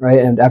kids, right?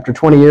 And after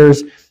 20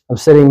 years of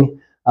sitting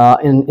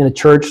in a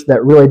church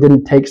that really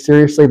didn't take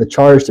seriously the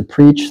charge to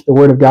preach the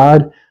Word of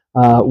God,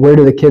 where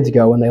do the kids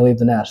go when they leave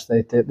the nest?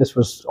 This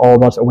was all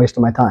about a waste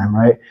of my time,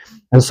 right?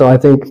 And so I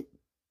think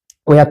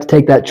we have to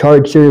take that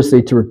charge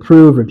seriously to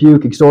reprove,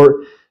 rebuke,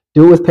 exhort,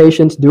 do it with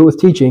patience, do it with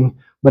teaching.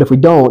 But if we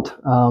don't,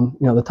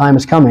 the time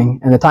is coming,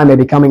 and the time may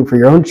be coming for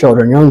your own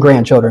children, your own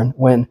grandchildren,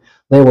 when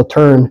they will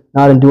turn,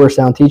 not endure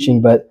sound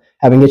teaching, but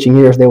having itching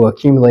ears, they will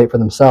accumulate for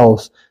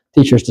themselves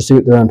teachers to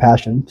suit their own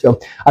passion. So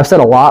I've said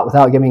a lot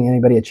without giving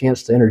anybody a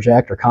chance to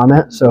interject or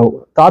comment.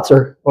 So thoughts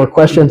or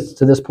questions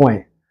to this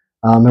point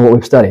and what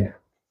we've studied?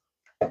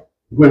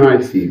 When I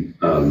see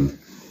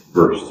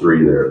verse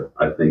 3 there,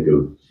 I think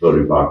of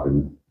Bodhi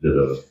Bachman did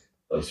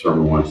a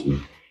sermon once,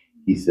 and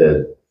he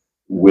said,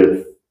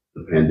 with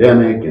the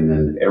pandemic and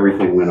then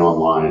everything went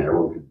online,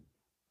 everyone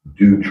could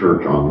do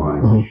church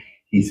online. Mm-hmm.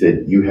 He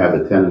said, you have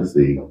a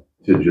tendency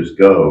to just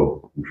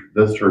go from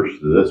this church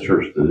to this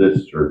church to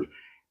this church,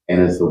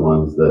 and it's the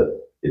ones that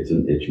it's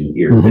an itching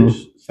ear. Mm-hmm.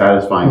 It's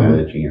satisfying mm-hmm.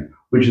 that itching ear,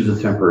 which is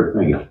a temporary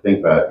thing. If you think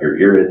about it, your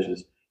ear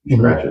itches, you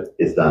mm-hmm. scratch it,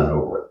 it's done and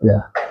over with.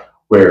 Yeah.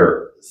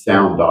 Where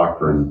sound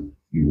doctrine,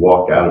 you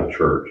walk out of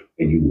church,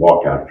 and you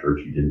walk out of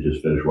church, you didn't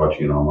just finish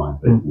watching it online,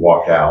 but mm-hmm. you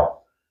walk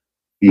out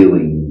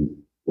feeling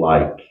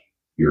like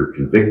you're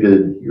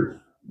convicted,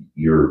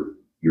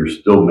 you're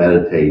still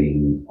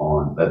meditating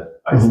on that.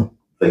 I mm-hmm.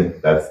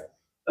 think that's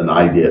an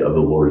idea of the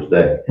Lord's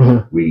Day.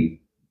 Mm-hmm.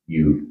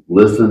 You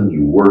listen,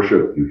 you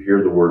worship, you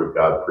hear the Word of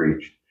God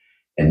preached,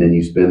 and then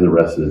you spend the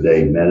rest of the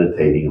day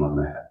meditating on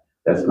that.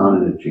 That's not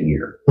an itching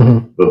ear.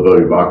 Mm-hmm. But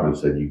Bodhi Bachman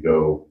said you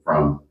go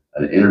from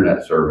an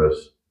internet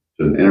service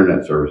to an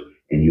internet service,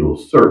 and you'll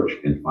search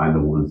and find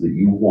the ones that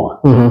you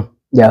want. Mm-hmm.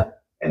 Yeah.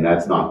 And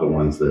that's not the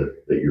ones that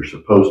you're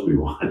supposed to be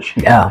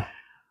watching. Yeah.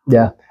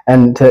 Yeah.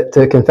 And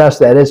to confess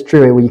that it's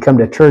true, when you come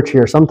to church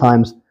here,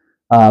 sometimes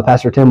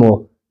Pastor Tim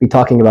will be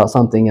talking about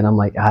something, and I'm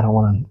like, I don't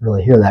want to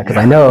really hear that because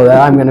I know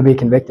that I'm going to be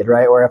convicted,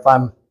 right? Or if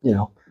I'm,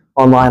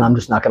 online, I'm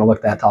just not going to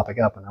look that topic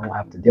up, and I won't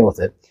have to deal with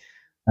it.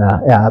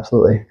 Yeah,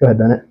 absolutely. Go ahead,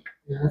 Bennett.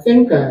 Yeah, I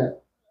think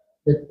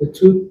the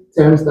two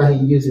terms that he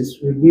uses,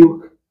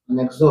 rebuke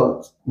and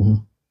exhort, mm-hmm.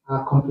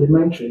 are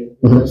complementary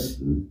because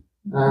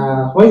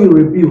mm-hmm. When you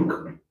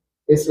rebuke,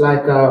 it's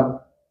like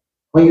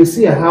when you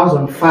see a house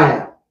on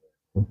fire,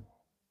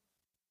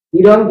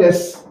 you don't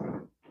just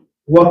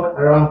walk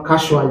around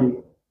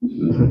casually.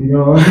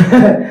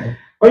 Mm-hmm.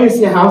 When you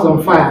see a house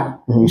on fire,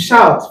 mm-hmm. you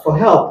shout for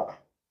help.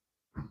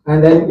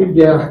 And then if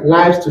there are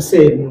lives to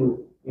save,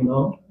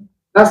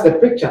 that's the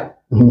picture.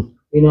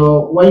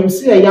 Mm-hmm. When you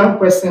see a young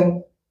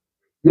person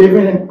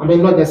living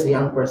not just a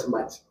young person,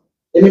 but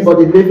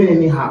anybody living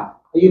anyhow,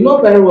 you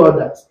know very well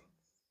that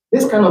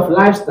this kind of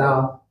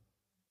lifestyle,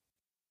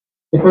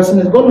 the person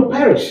is going to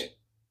perish.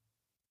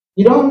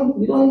 You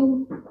don't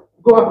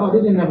go about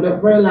it in a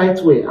very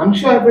light way. I'm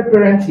sure every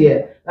parent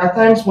here, there are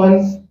times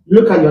when you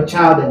look at your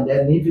child and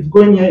then if it's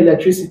going near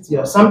electricity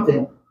or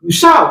something, you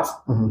shout.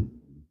 Mm-hmm.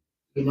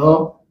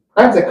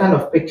 That's the kind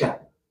of picture.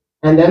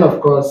 And then, of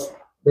course,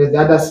 there's the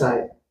other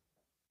side,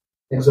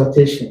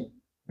 exhortation.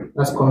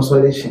 That's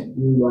consolation.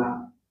 You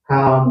are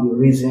calm, you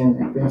reason,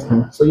 and things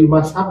like that. So you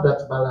must have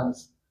that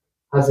balance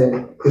as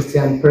a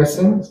Christian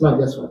person. It's not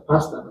just for a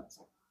pastor, but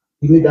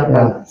you need that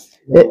balance.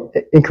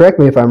 And correct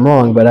me if I'm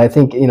wrong, but I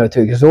think,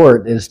 to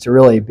exhort is to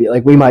really be,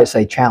 like we might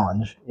say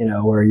challenge,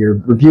 where you're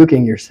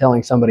rebuking, you're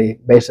telling somebody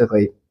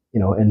basically,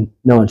 in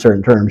no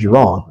uncertain terms, you're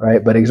wrong,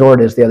 right? But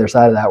exhort is the other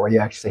side of that, where you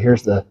actually say,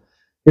 here's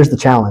the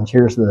challenge,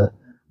 here's the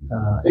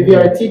If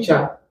you're a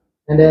teacher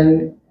and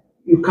then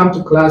you come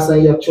to class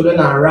and your children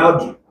are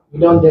rowdy, you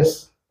don't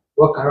just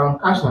walk around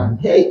casual.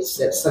 Hey,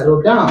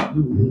 settle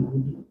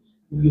down.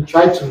 You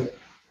try to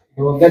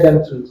get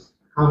them to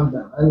calm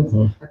down.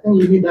 And I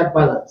think you need that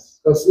balance,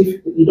 because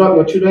if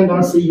your children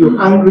don't see you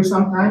angry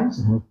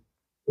sometimes,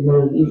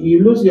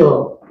 you lose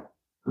your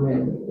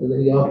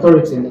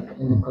authority in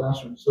the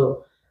classroom.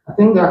 So I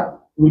think that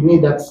we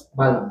need that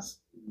balance.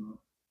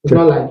 It's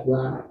not like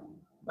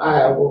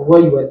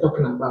what you were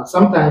talking about.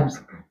 Sometimes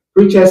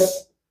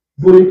preachers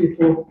bully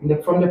people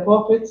from the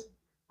pulpit.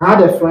 I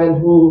had a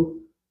friend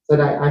who said,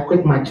 I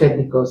quit my church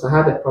because I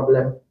had a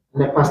problem,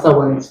 and the pastor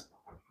went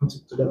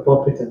to the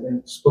pulpit and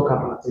then spoke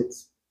about it.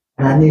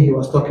 And I knew he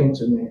was talking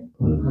to me.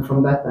 And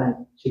from that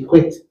time, she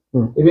quit.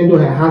 Even though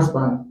her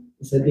husband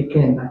is a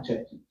deacon in that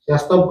church. She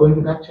has stopped going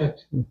to that church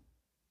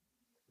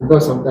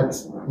because of that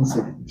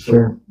incident.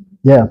 Sure.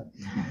 Yeah.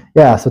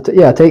 Yeah. So,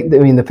 take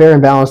the fair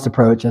and balanced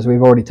approach, as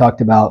we've already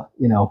talked about.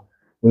 We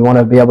want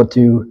to be able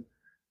to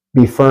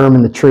be firm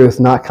in the truth,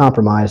 not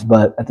compromise,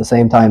 but at the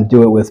same time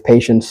do it with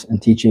patience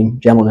and teaching,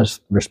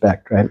 gentleness,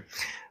 respect, right?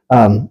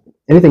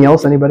 Anything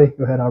else? Anybody?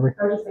 Go ahead, Aubrey.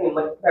 I was just thinking,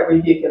 like, that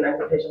rebuke and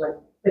exhortation, like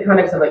the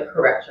context of like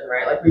correction,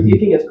 right? Like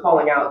rebuking is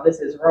calling out this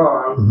is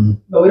wrong,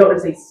 but we don't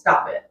just say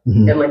stop it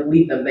and like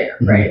leave them there,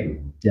 right?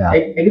 Yeah.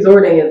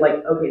 Exhorting is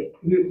like, okay,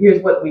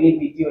 here's what we need to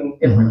be doing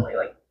differently.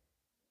 Like,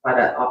 by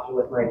that option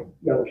with my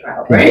young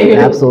child, right?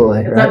 Yeah,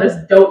 absolutely. It's not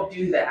just don't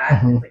do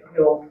that. It's like, okay,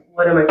 well,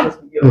 what am I supposed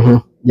to be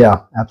doing?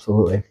 Yeah,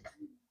 absolutely.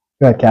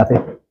 Go ahead, Kathy.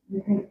 I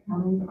think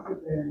coming to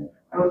the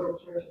local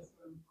church is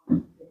so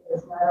important,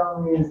 because not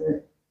only is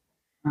it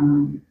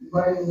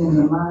learning in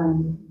the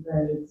mind,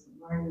 but it's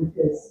learning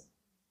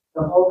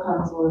the whole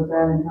counsel of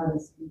God and how to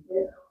speak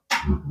it.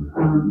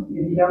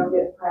 If you don't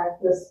get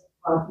practice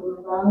talking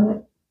about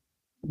it,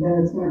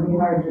 then it's going to be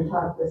hard to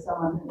talk to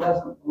someone who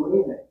doesn't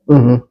believe it.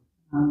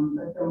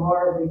 But the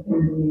more we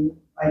can be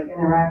like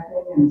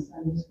interacting in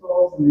Sunday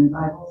schools and in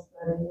Bible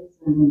studies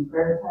and in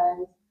prayer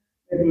times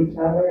with each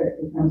other,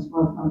 it becomes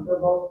more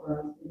comfortable for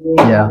us to be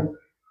able to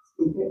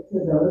speak it to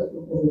those,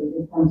 because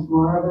it becomes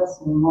more of us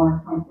and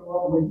more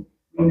comfortable.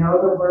 We know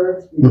the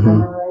words, we've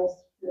memorized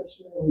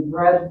scripture, we've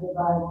read the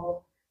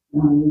Bible,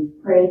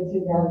 we've prayed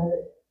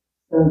together,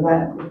 so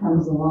that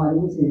becomes a lot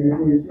easier.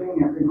 If you're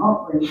doing it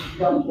remotely, you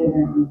don't get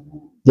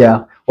anything.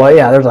 Yeah. Well,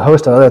 yeah, there's a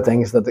host of other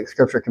things that the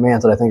scripture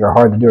commands that I think are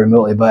hard to do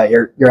remotely, but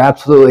you're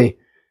absolutely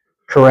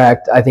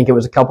correct. I think it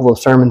was a couple of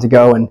sermons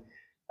ago, and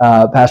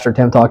Pastor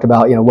Tim talked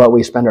about, what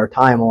we spend our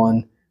time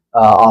on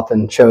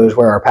often shows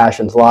where our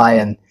passions lie,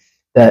 and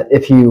that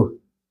if you,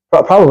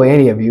 probably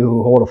any of you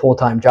who hold a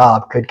full-time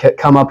job could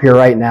come up here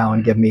right now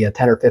and give me a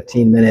 10 or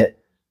 15 minute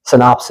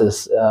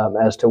synopsis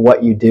as to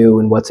what you do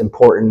and what's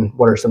important,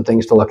 what are some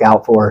things to look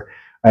out for,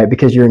 right?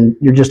 Because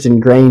you're just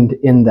ingrained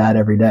in that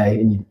every day,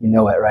 and you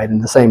know it, right?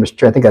 And the same is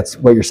true. I think that's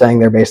what you're saying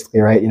there,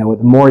 basically, right? The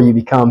more you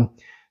become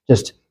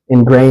just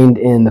ingrained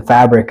in the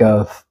fabric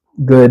of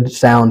good,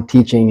 sound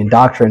teaching and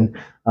doctrine,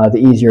 the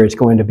easier it's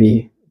going to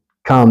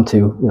become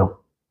to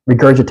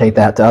regurgitate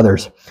that to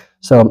others.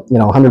 So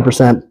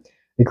 100%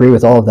 agree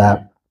with all of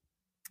that.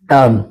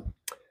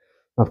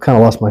 I've kind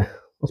of lost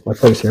my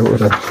place here. What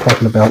was I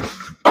talking about?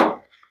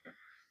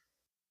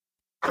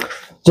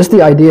 Just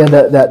the idea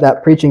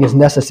that preaching is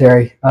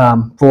necessary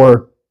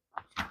for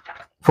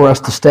us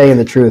to stay in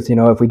the truth.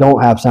 If we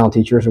don't have sound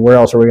teachers, where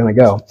else are we going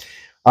to go?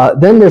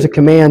 Then there's a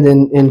command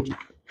in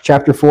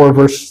chapter 4,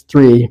 verse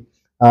 3.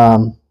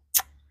 No,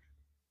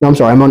 I'm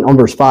sorry, I'm on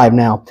verse 5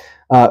 now.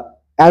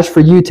 As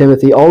for you,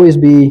 Timothy, always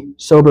be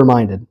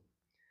sober-minded.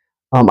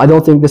 I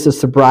don't think this is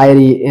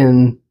sobriety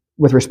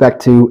with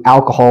respect to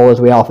alcohol as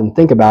we often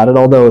think about it,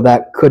 although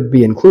that could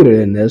be included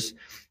in this.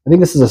 I think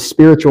this is a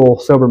spiritual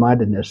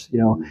sober-mindedness.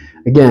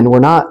 Again, we're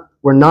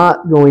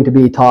not going to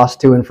be tossed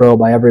to and fro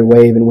by every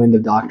wave and wind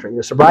of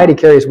doctrine. Sobriety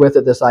carries with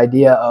it this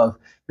idea of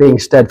being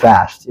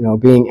steadfast,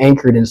 being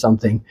anchored in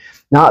something,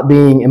 not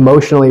being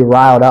emotionally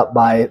riled up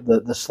by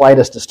the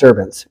slightest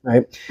disturbance,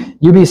 right?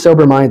 You be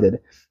sober-minded.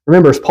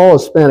 Remember, Paul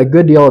has spent a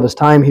good deal of his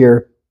time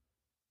here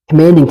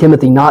commanding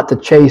Timothy not to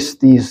chase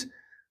these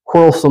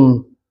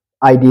quarrelsome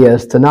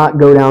ideas, to not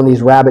go down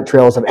these rabbit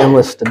trails of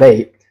endless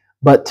debate,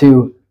 but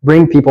to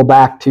bring people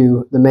back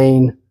to the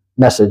main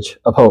message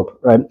of hope,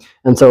 right?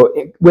 And so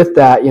with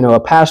that, a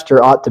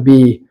pastor ought to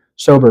be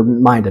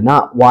sober-minded,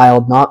 not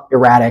wild, not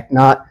erratic,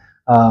 not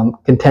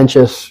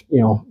contentious,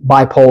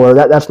 bipolar.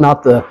 That's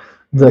not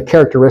the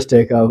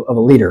characteristic of a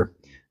leader.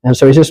 And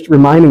so he's just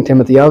reminding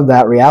Timothy of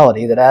that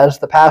reality, that as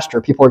the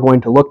pastor, people are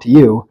going to look to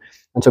you.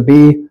 And so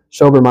be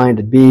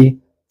sober-minded, be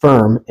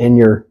firm in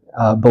your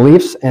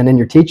beliefs and in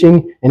your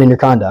teaching and in your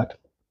conduct.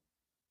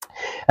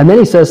 And then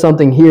he says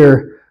something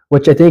here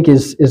which I think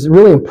is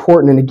really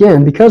important. And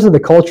again, because of the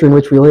culture in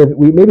which we live,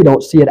 we maybe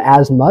don't see it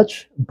as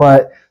much,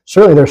 but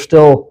certainly there's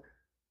still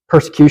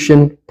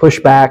persecution,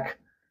 pushback,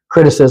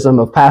 criticism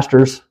of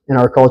pastors in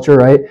our culture,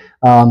 right?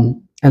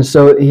 And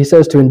so he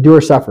says to endure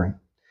suffering.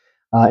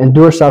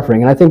 Endure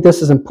suffering. And I think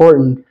this is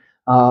important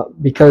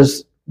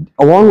because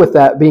along with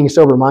that, being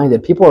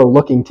sober-minded, people are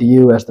looking to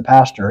you as the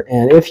pastor,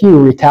 and if you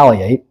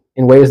retaliate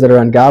in ways that are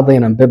ungodly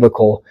and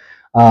unbiblical,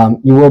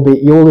 you will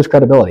lose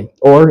credibility.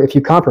 Or if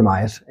you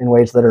compromise in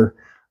ways that are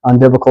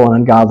unbiblical and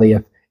ungodly,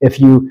 if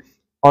you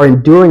are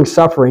enduring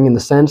suffering in the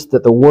sense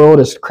that the world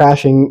is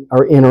crashing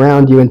in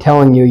around you and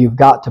telling you you've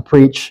got to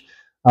preach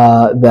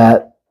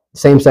that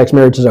same-sex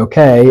marriage is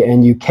okay,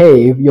 and you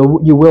cave, you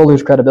will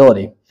lose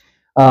credibility.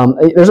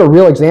 There's a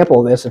real example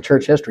of this in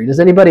church history. Does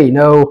anybody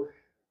know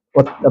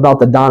about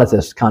the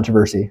Donatist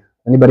controversy?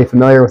 Anybody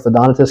familiar with the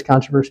Donatist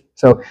controversy?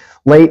 So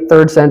late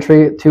 3rd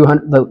century,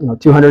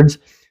 200s,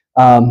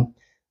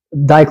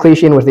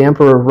 Diocletian was the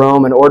emperor of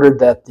Rome and ordered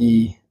that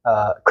the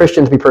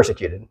Christians be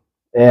persecuted.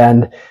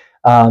 And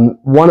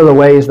one of the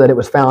ways that it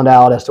was found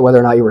out as to whether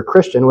or not you were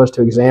Christian was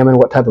to examine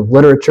what type of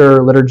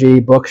literature, liturgy,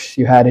 books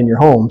you had in your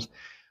homes.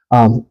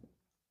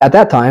 At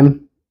that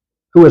time,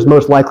 who was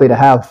most likely to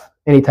have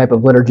any type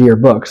of liturgy or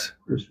books?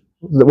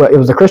 It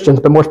was the Christians,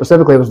 but more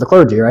specifically, it was the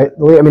clergy, right?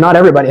 I mean, not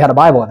everybody had a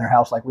Bible in their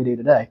house like we do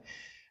today.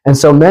 And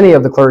so many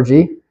of the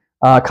clergy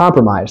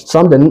compromised.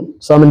 Some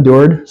didn't. Some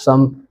endured.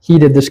 Some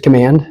heeded this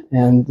command,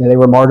 and they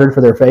were martyred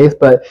for their faith.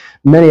 But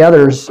many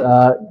others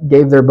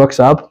gave their books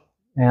up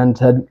and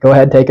said, go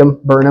ahead, take them,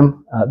 burn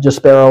them, just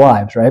spare our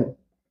lives, right?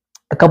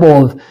 A couple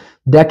of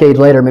decades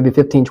later, maybe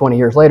 15, 20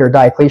 years later,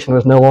 Diocletian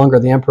was no longer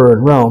the emperor in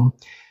Rome.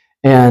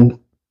 And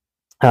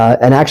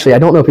actually, I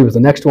don't know if he was the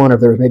next one or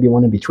if there was maybe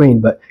one in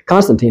between, but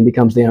Constantine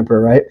becomes the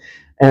emperor, right?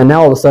 And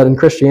now all of a sudden,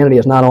 Christianity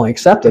is not only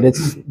accepted,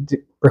 it's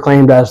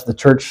proclaimed as the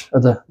church or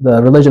the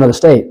religion of the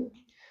state.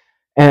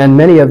 And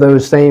many of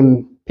those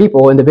same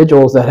people,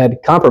 individuals that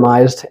had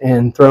compromised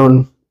and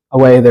thrown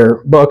away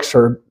their books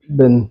or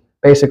been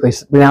basically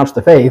renounced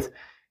the faith,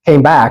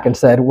 came back and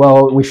said,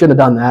 well, we shouldn't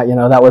have done that.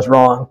 That was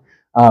wrong.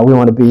 We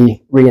want to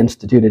be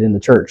reinstituted in the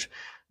church.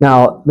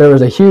 Now, there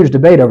was a huge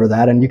debate over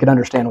that, and you can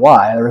understand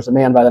why. There was a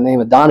man by the name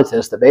of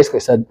Donatist that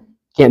basically said,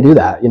 can't do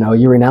that.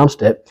 You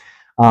renounced it.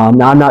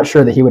 Now, I'm not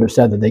sure that he would have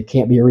said that they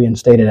can't be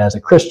reinstated as a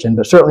Christian,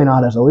 but certainly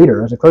not as a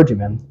leader, as a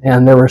clergyman.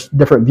 And there were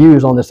different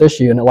views on this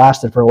issue, and it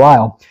lasted for a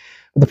while.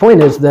 But the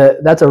point is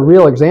that that's a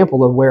real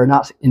example of where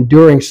not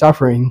enduring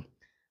suffering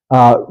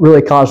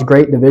really caused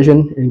great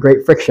division and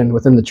great friction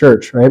within the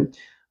church, right?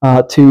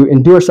 To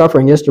endure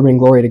suffering is to bring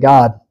glory to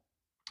God.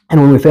 And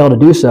when we fail to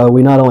do so,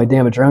 we not only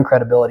damage our own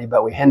credibility,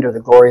 but we hinder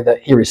the glory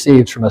that he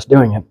receives from us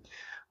doing it.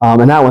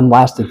 And that one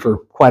lasted for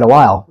quite a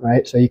while,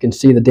 right? So you can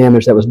see the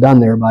damage that was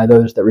done there by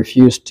those that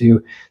refused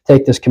to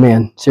take this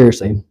command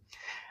seriously.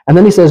 And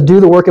then he says, do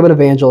the work of an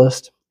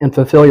evangelist and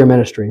fulfill your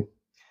ministry.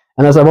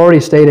 And as I've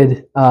already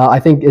stated, I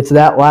think it's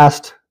that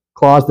last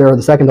clause there, or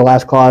the second to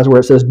last clause,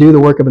 where it says, do the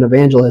work of an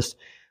evangelist,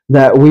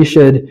 that we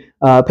should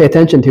pay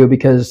attention to,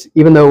 because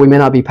even though we may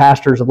not be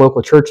pastors of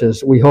local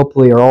churches, we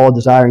hopefully are all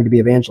desiring to be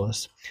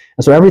evangelists.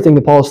 And so everything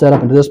that Paul set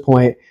up until this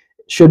point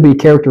should be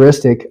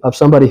characteristic of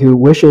somebody who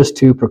wishes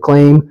to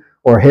proclaim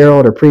or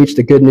herald or preach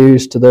the good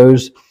news to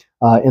those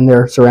in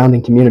their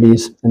surrounding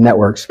communities and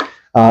networks.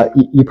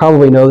 You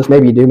probably know this,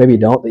 maybe you do, maybe you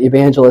don't. The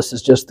evangelist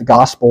is just the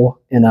gospel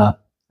in a,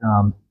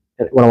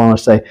 what I want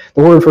to say.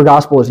 The word for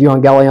gospel is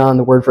euangelion.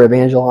 The word for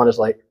evangelist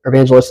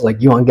is like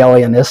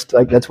euangelionist.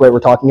 Like that's what we're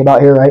talking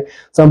about here, right?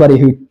 Somebody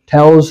who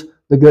tells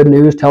the good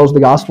news, tells the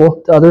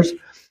gospel to others.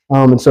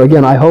 And so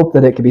again, I hope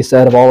that it can be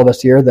said of all of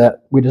us here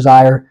that we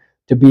desire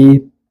to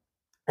be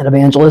an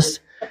evangelist,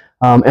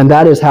 and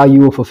that is how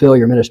you will fulfill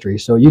your ministry.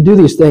 So you do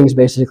these things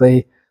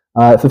basically,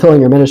 fulfilling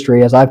your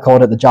ministry, as I've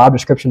called it, the job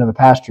description of a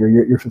pastor.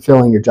 You're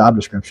fulfilling your job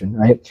description,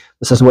 right?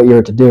 This is what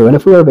you're to do. And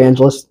if we're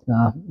evangelists,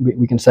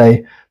 we can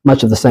say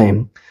much of the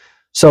same.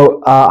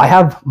 So I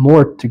have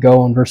more to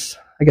go on verse.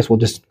 I guess we'll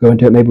just go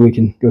into it. Maybe we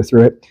can go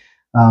through it.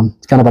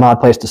 It's kind of an odd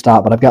place to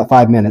stop, but I've got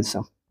 5 minutes.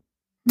 So.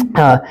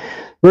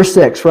 Verse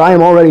 6, for I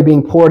am already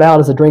being poured out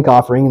as a drink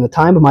offering, and the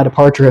time of my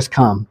departure has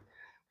come.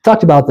 We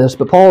talked about this,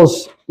 but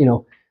Paul's,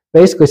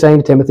 basically saying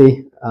to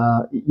Timothy,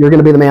 you're going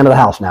to be the man of the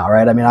house now,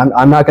 right? I mean,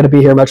 I'm not going to be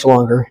here much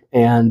longer,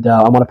 and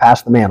I want to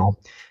pass the mantle.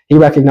 He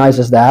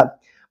recognizes that.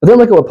 But then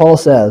look at what Paul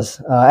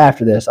says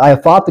after this. I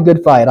have fought the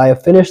good fight. I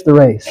have finished the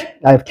race.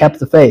 I have kept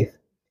the faith.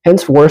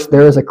 Henceforth,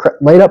 there is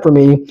laid up for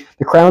me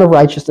the crown of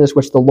righteousness,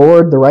 which the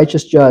Lord, the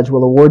righteous judge,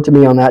 will award to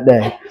me on that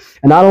day.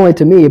 And not only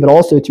to me, but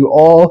also to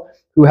all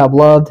who have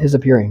loved his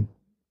appearing.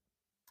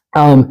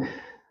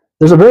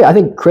 There's a very, I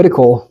think,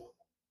 critical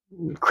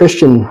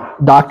Christian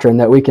doctrine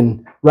that we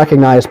can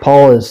recognize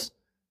Paul is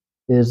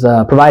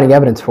providing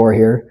evidence for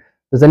here.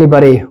 Does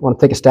anybody want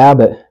to take a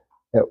stab at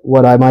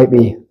what I might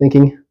be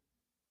thinking?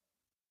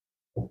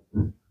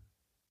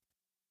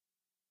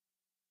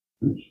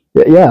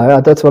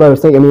 Yeah, that's what I was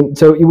thinking. I mean,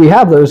 so we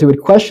have those who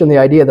would question the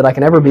idea that I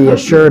can ever be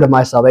assured of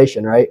my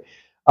salvation, right?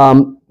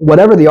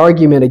 Whatever the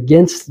argument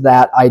against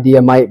that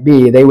idea might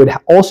be, they would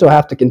also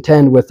have to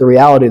contend with the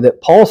reality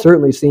that Paul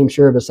certainly seemed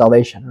sure of his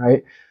salvation,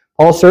 right?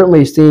 Paul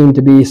certainly seemed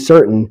to be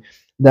certain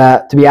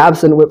that to be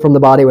absent from the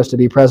body was to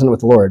be present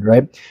with the Lord,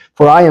 right?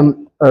 For I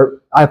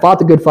have fought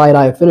the good fight,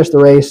 I have finished the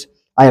race,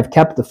 I have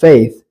kept the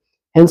faith.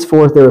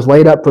 Henceforth there is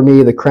laid up for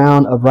me the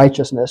crown of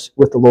righteousness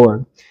with the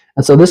Lord.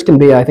 And so this can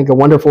be, I think, a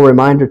wonderful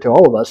reminder to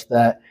all of us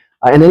that,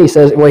 and then he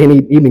says, well, and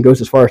he even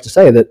goes as far as to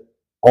say that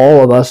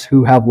all of us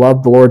who have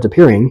loved the Lord's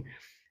appearing,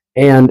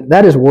 and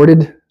that is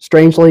worded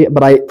strangely,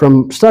 but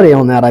from study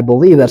on that, I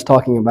believe that's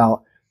talking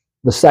about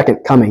the second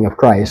coming of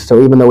Christ.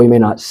 So even though we may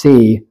not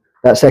see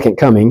that second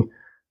coming,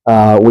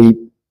 we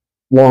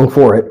long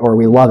for it, or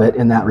we love it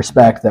in that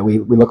respect, that we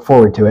look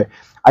forward to it.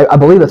 I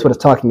believe that's what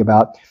it's talking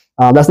about.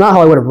 That's not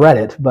how I would have read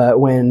it, but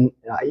when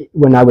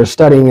I was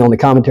studying on the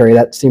commentary,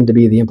 that seemed to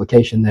be the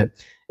implication, that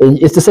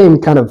it's the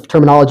same kind of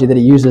terminology that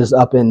he uses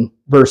up in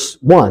verse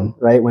 1,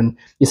 right? When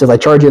he says, I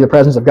charge you in the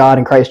presence of God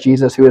and Christ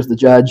Jesus, who is the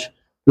judge,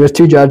 who is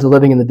to judge the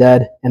living and the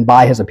dead, and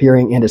by his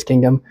appearing in his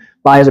kingdom.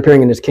 By his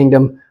appearing in his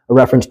kingdom, a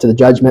reference to the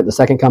judgment, the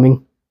second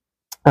coming.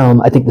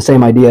 I think the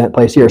same idea at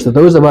place here. So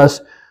those of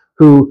us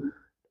who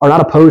are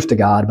not opposed to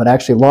God, but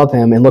actually love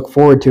him and look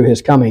forward to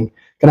his coming,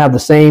 can have the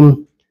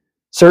same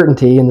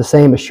certainty and the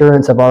same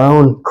assurance of our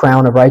own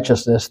crown of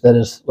righteousness that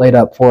is laid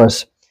up for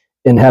us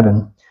in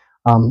heaven.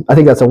 I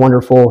think that's a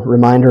wonderful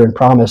reminder and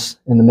promise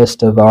in the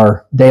midst of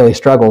our daily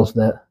struggles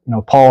that,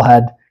 Paul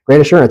had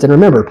great assurance. And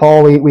remember,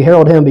 Paul, we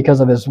herald him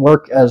because of his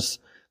work as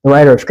the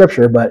writer of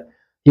Scripture, but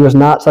he was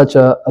not such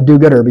a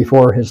do-gooder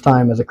before his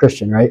time as a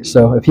Christian, right?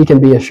 So if he can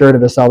be assured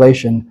of his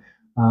salvation,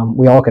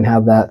 we all can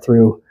have that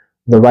through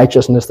the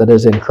righteousness that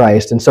is in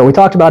Christ. And so we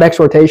talked about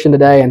exhortation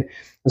today, and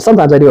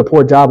sometimes I do a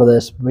poor job of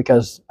this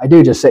because I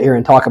do just sit here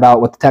and talk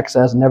about what the text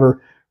says and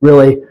never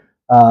really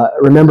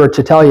remember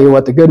to tell you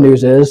what the good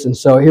news is. And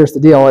so here's the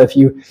deal. If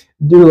you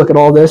do look at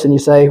all this and you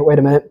say, wait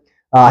a minute,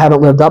 I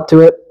haven't lived up to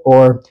it,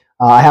 or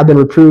I have been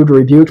reproved or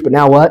rebuked, but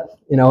now what?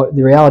 The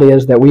reality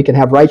is that we can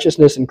have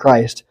righteousness in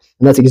Christ.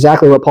 And that's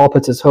exactly what Paul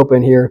puts his hope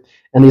in here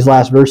in these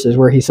last verses,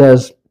 where he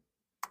says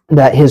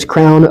that his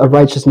crown of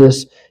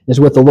righteousness is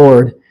with the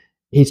Lord.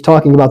 He's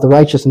talking about the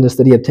righteousness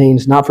that he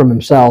obtains not from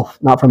himself,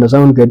 not from his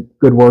own good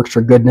works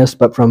or goodness,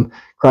 but from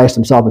Christ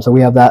himself. And so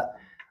we have that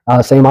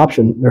same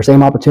option, or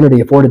same opportunity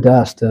afforded to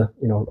us to,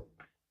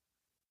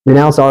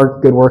 renounce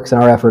our good works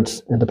and our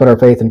efforts and to put our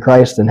faith in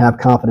Christ and have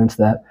confidence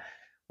that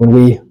when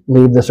we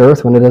leave this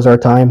earth, when it is our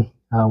time,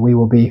 we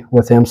will be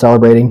with him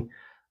celebrating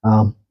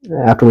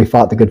after we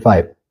fought the good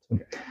fight.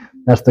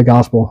 That's the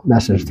gospel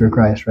message through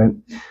Christ, right?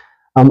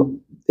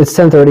 It's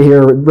 10:30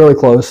 here, really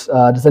close.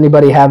 Does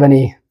anybody have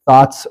any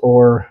thoughts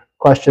or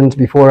questions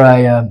before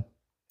I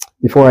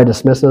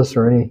dismiss us,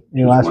 or any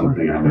last one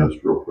thing I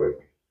noticed real quick.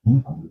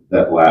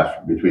 That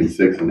last, between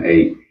 6 and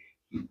 8,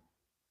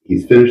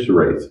 he's finished the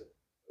race,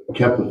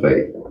 kept the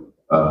faith,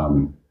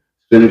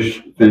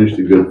 finished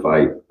the good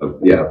fight.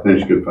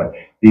 Finished good fight.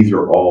 These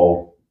are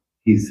all,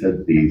 he's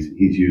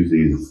used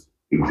these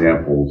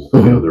examples,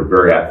 they're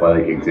very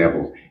athletic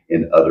examples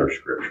in other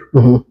scripture.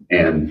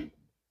 And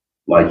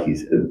like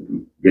he's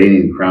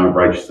gaining the crown of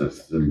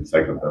righteousness in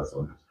 2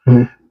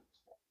 Thessalonians.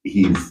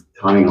 He's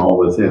tying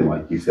all this in,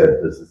 like you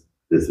said,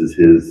 this is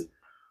his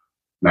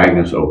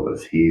magnus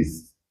opus.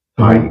 He's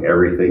tying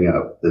everything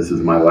up. This is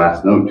my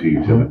last note to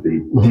you,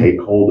 Timothy. Take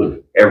hold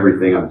of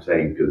everything I'm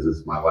saying, because this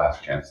is my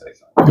last chance to say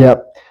something.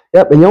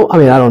 Yep. And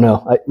I don't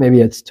know.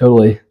 Maybe it's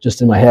totally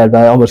just in my head,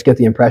 but I almost get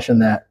the impression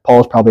that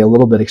Paul's probably a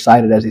little bit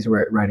excited as he's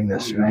writing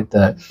this, right?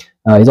 That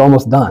he's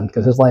almost done,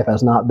 because his life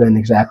has not been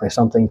exactly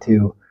something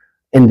to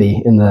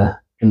envy in the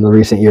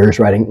recent years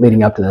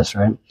leading up to this,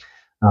 right?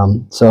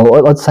 So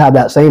let's have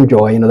that same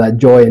joy, that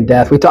joy in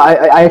death.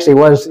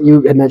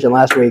 You had mentioned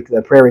last week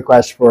the prayer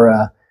request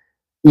for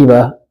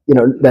Eva,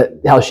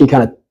 that how she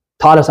kind of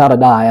taught us how to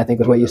die, I think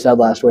was what you said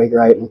last week,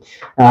 right? And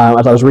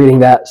as I was reading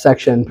that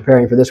section,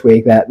 preparing for this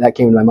week, that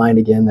came to my mind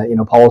again, that,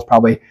 Paul was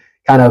probably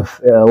kind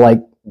of like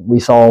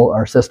we saw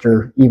our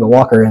sister Eva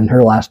Walker in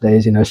her last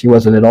days. She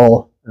wasn't at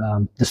all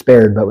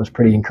despaired, but was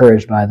pretty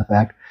encouraged by the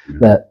fact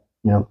that,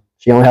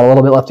 she only had a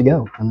little bit left to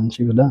go, and then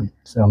she was done.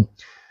 So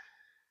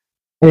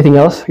anything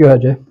else? Go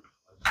ahead, Jay.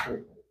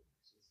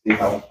 See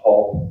how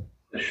Paul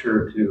is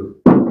sure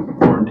to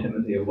warn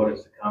Timothy of what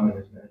is to come in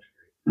his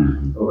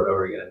ministry over and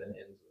over again, and then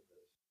ends with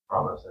this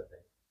promise, I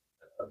think.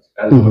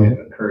 As a way of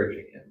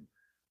encouraging him.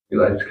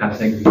 I just kind of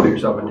think you put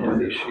yourself in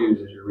Timothy's shoes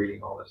as you're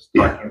reading all this,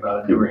 talking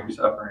about enduring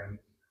suffering,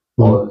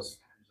 all this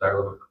desire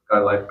to live a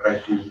God life,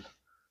 Christ Jesus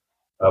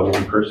will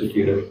be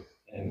persecuted,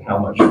 and how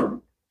much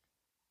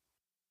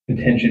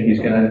contention he's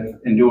going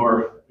to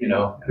endure,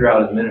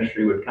 throughout his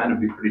ministry would kind of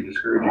be pretty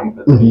discouraging.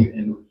 But then you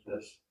end with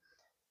this,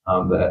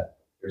 that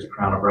there's a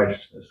crown of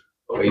righteousness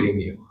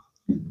awaiting you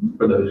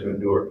for those who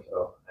endure.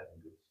 So I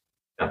think it's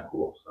kind of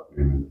cool. So.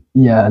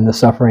 Yeah, and the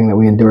suffering that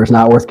we endure is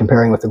not worth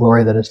comparing with the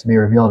glory that is to be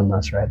revealed in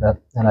us, right? That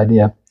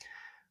idea.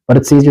 But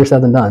it's easier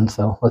said than done.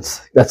 So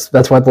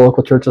that's why the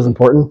local church is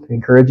important. We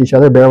encourage each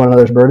other, bear one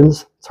another's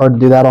burdens. It's hard to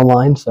do that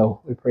online,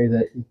 so we pray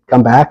that you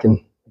come back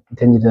and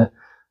continue to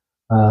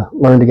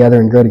learn together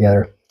and grow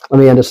together. Let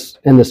me end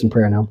this in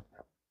prayer now.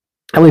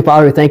 Heavenly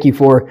Father, we thank you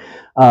for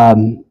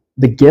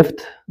the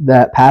gift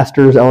that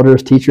pastors,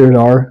 elders, teachers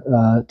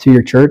are to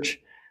your church.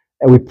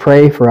 And we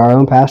pray for our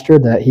own pastor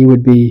that he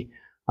would be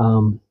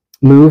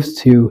moved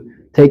to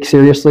take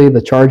seriously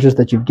the charges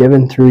that you've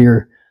given through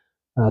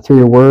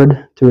your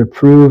word, to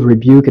reprove,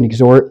 rebuke, and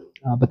exhort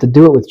but to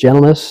do it with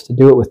gentleness, to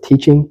do it with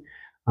teaching,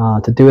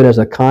 to do it as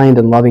a kind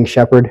and loving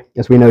shepherd,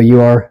 as we know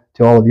you are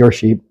to all of your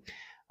sheep.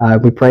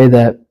 We pray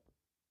that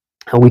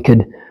we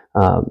could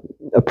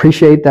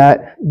appreciate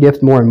that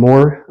gift more and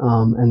more,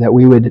 and that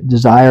we would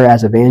desire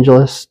as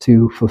evangelists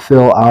to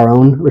fulfill our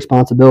own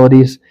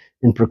responsibilities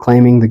in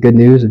proclaiming the good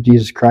news of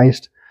Jesus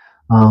Christ,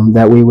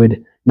 that we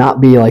would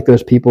not be like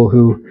those people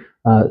who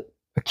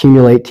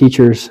accumulate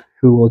teachers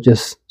who will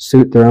just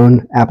suit their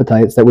own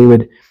appetites, that we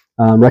would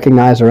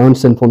recognize our own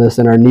sinfulness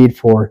and our need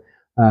for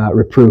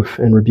reproof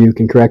and rebuke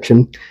and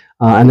correction,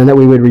 and then that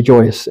we would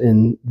rejoice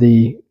in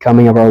the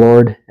coming of our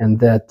Lord, and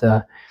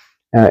that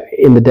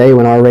in the day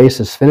when our race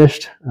is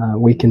finished,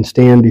 we can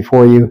stand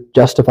before you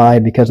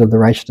justified because of the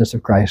righteousness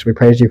of Christ. We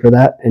praise you for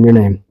that in your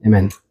name.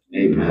 Amen.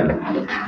 Amen.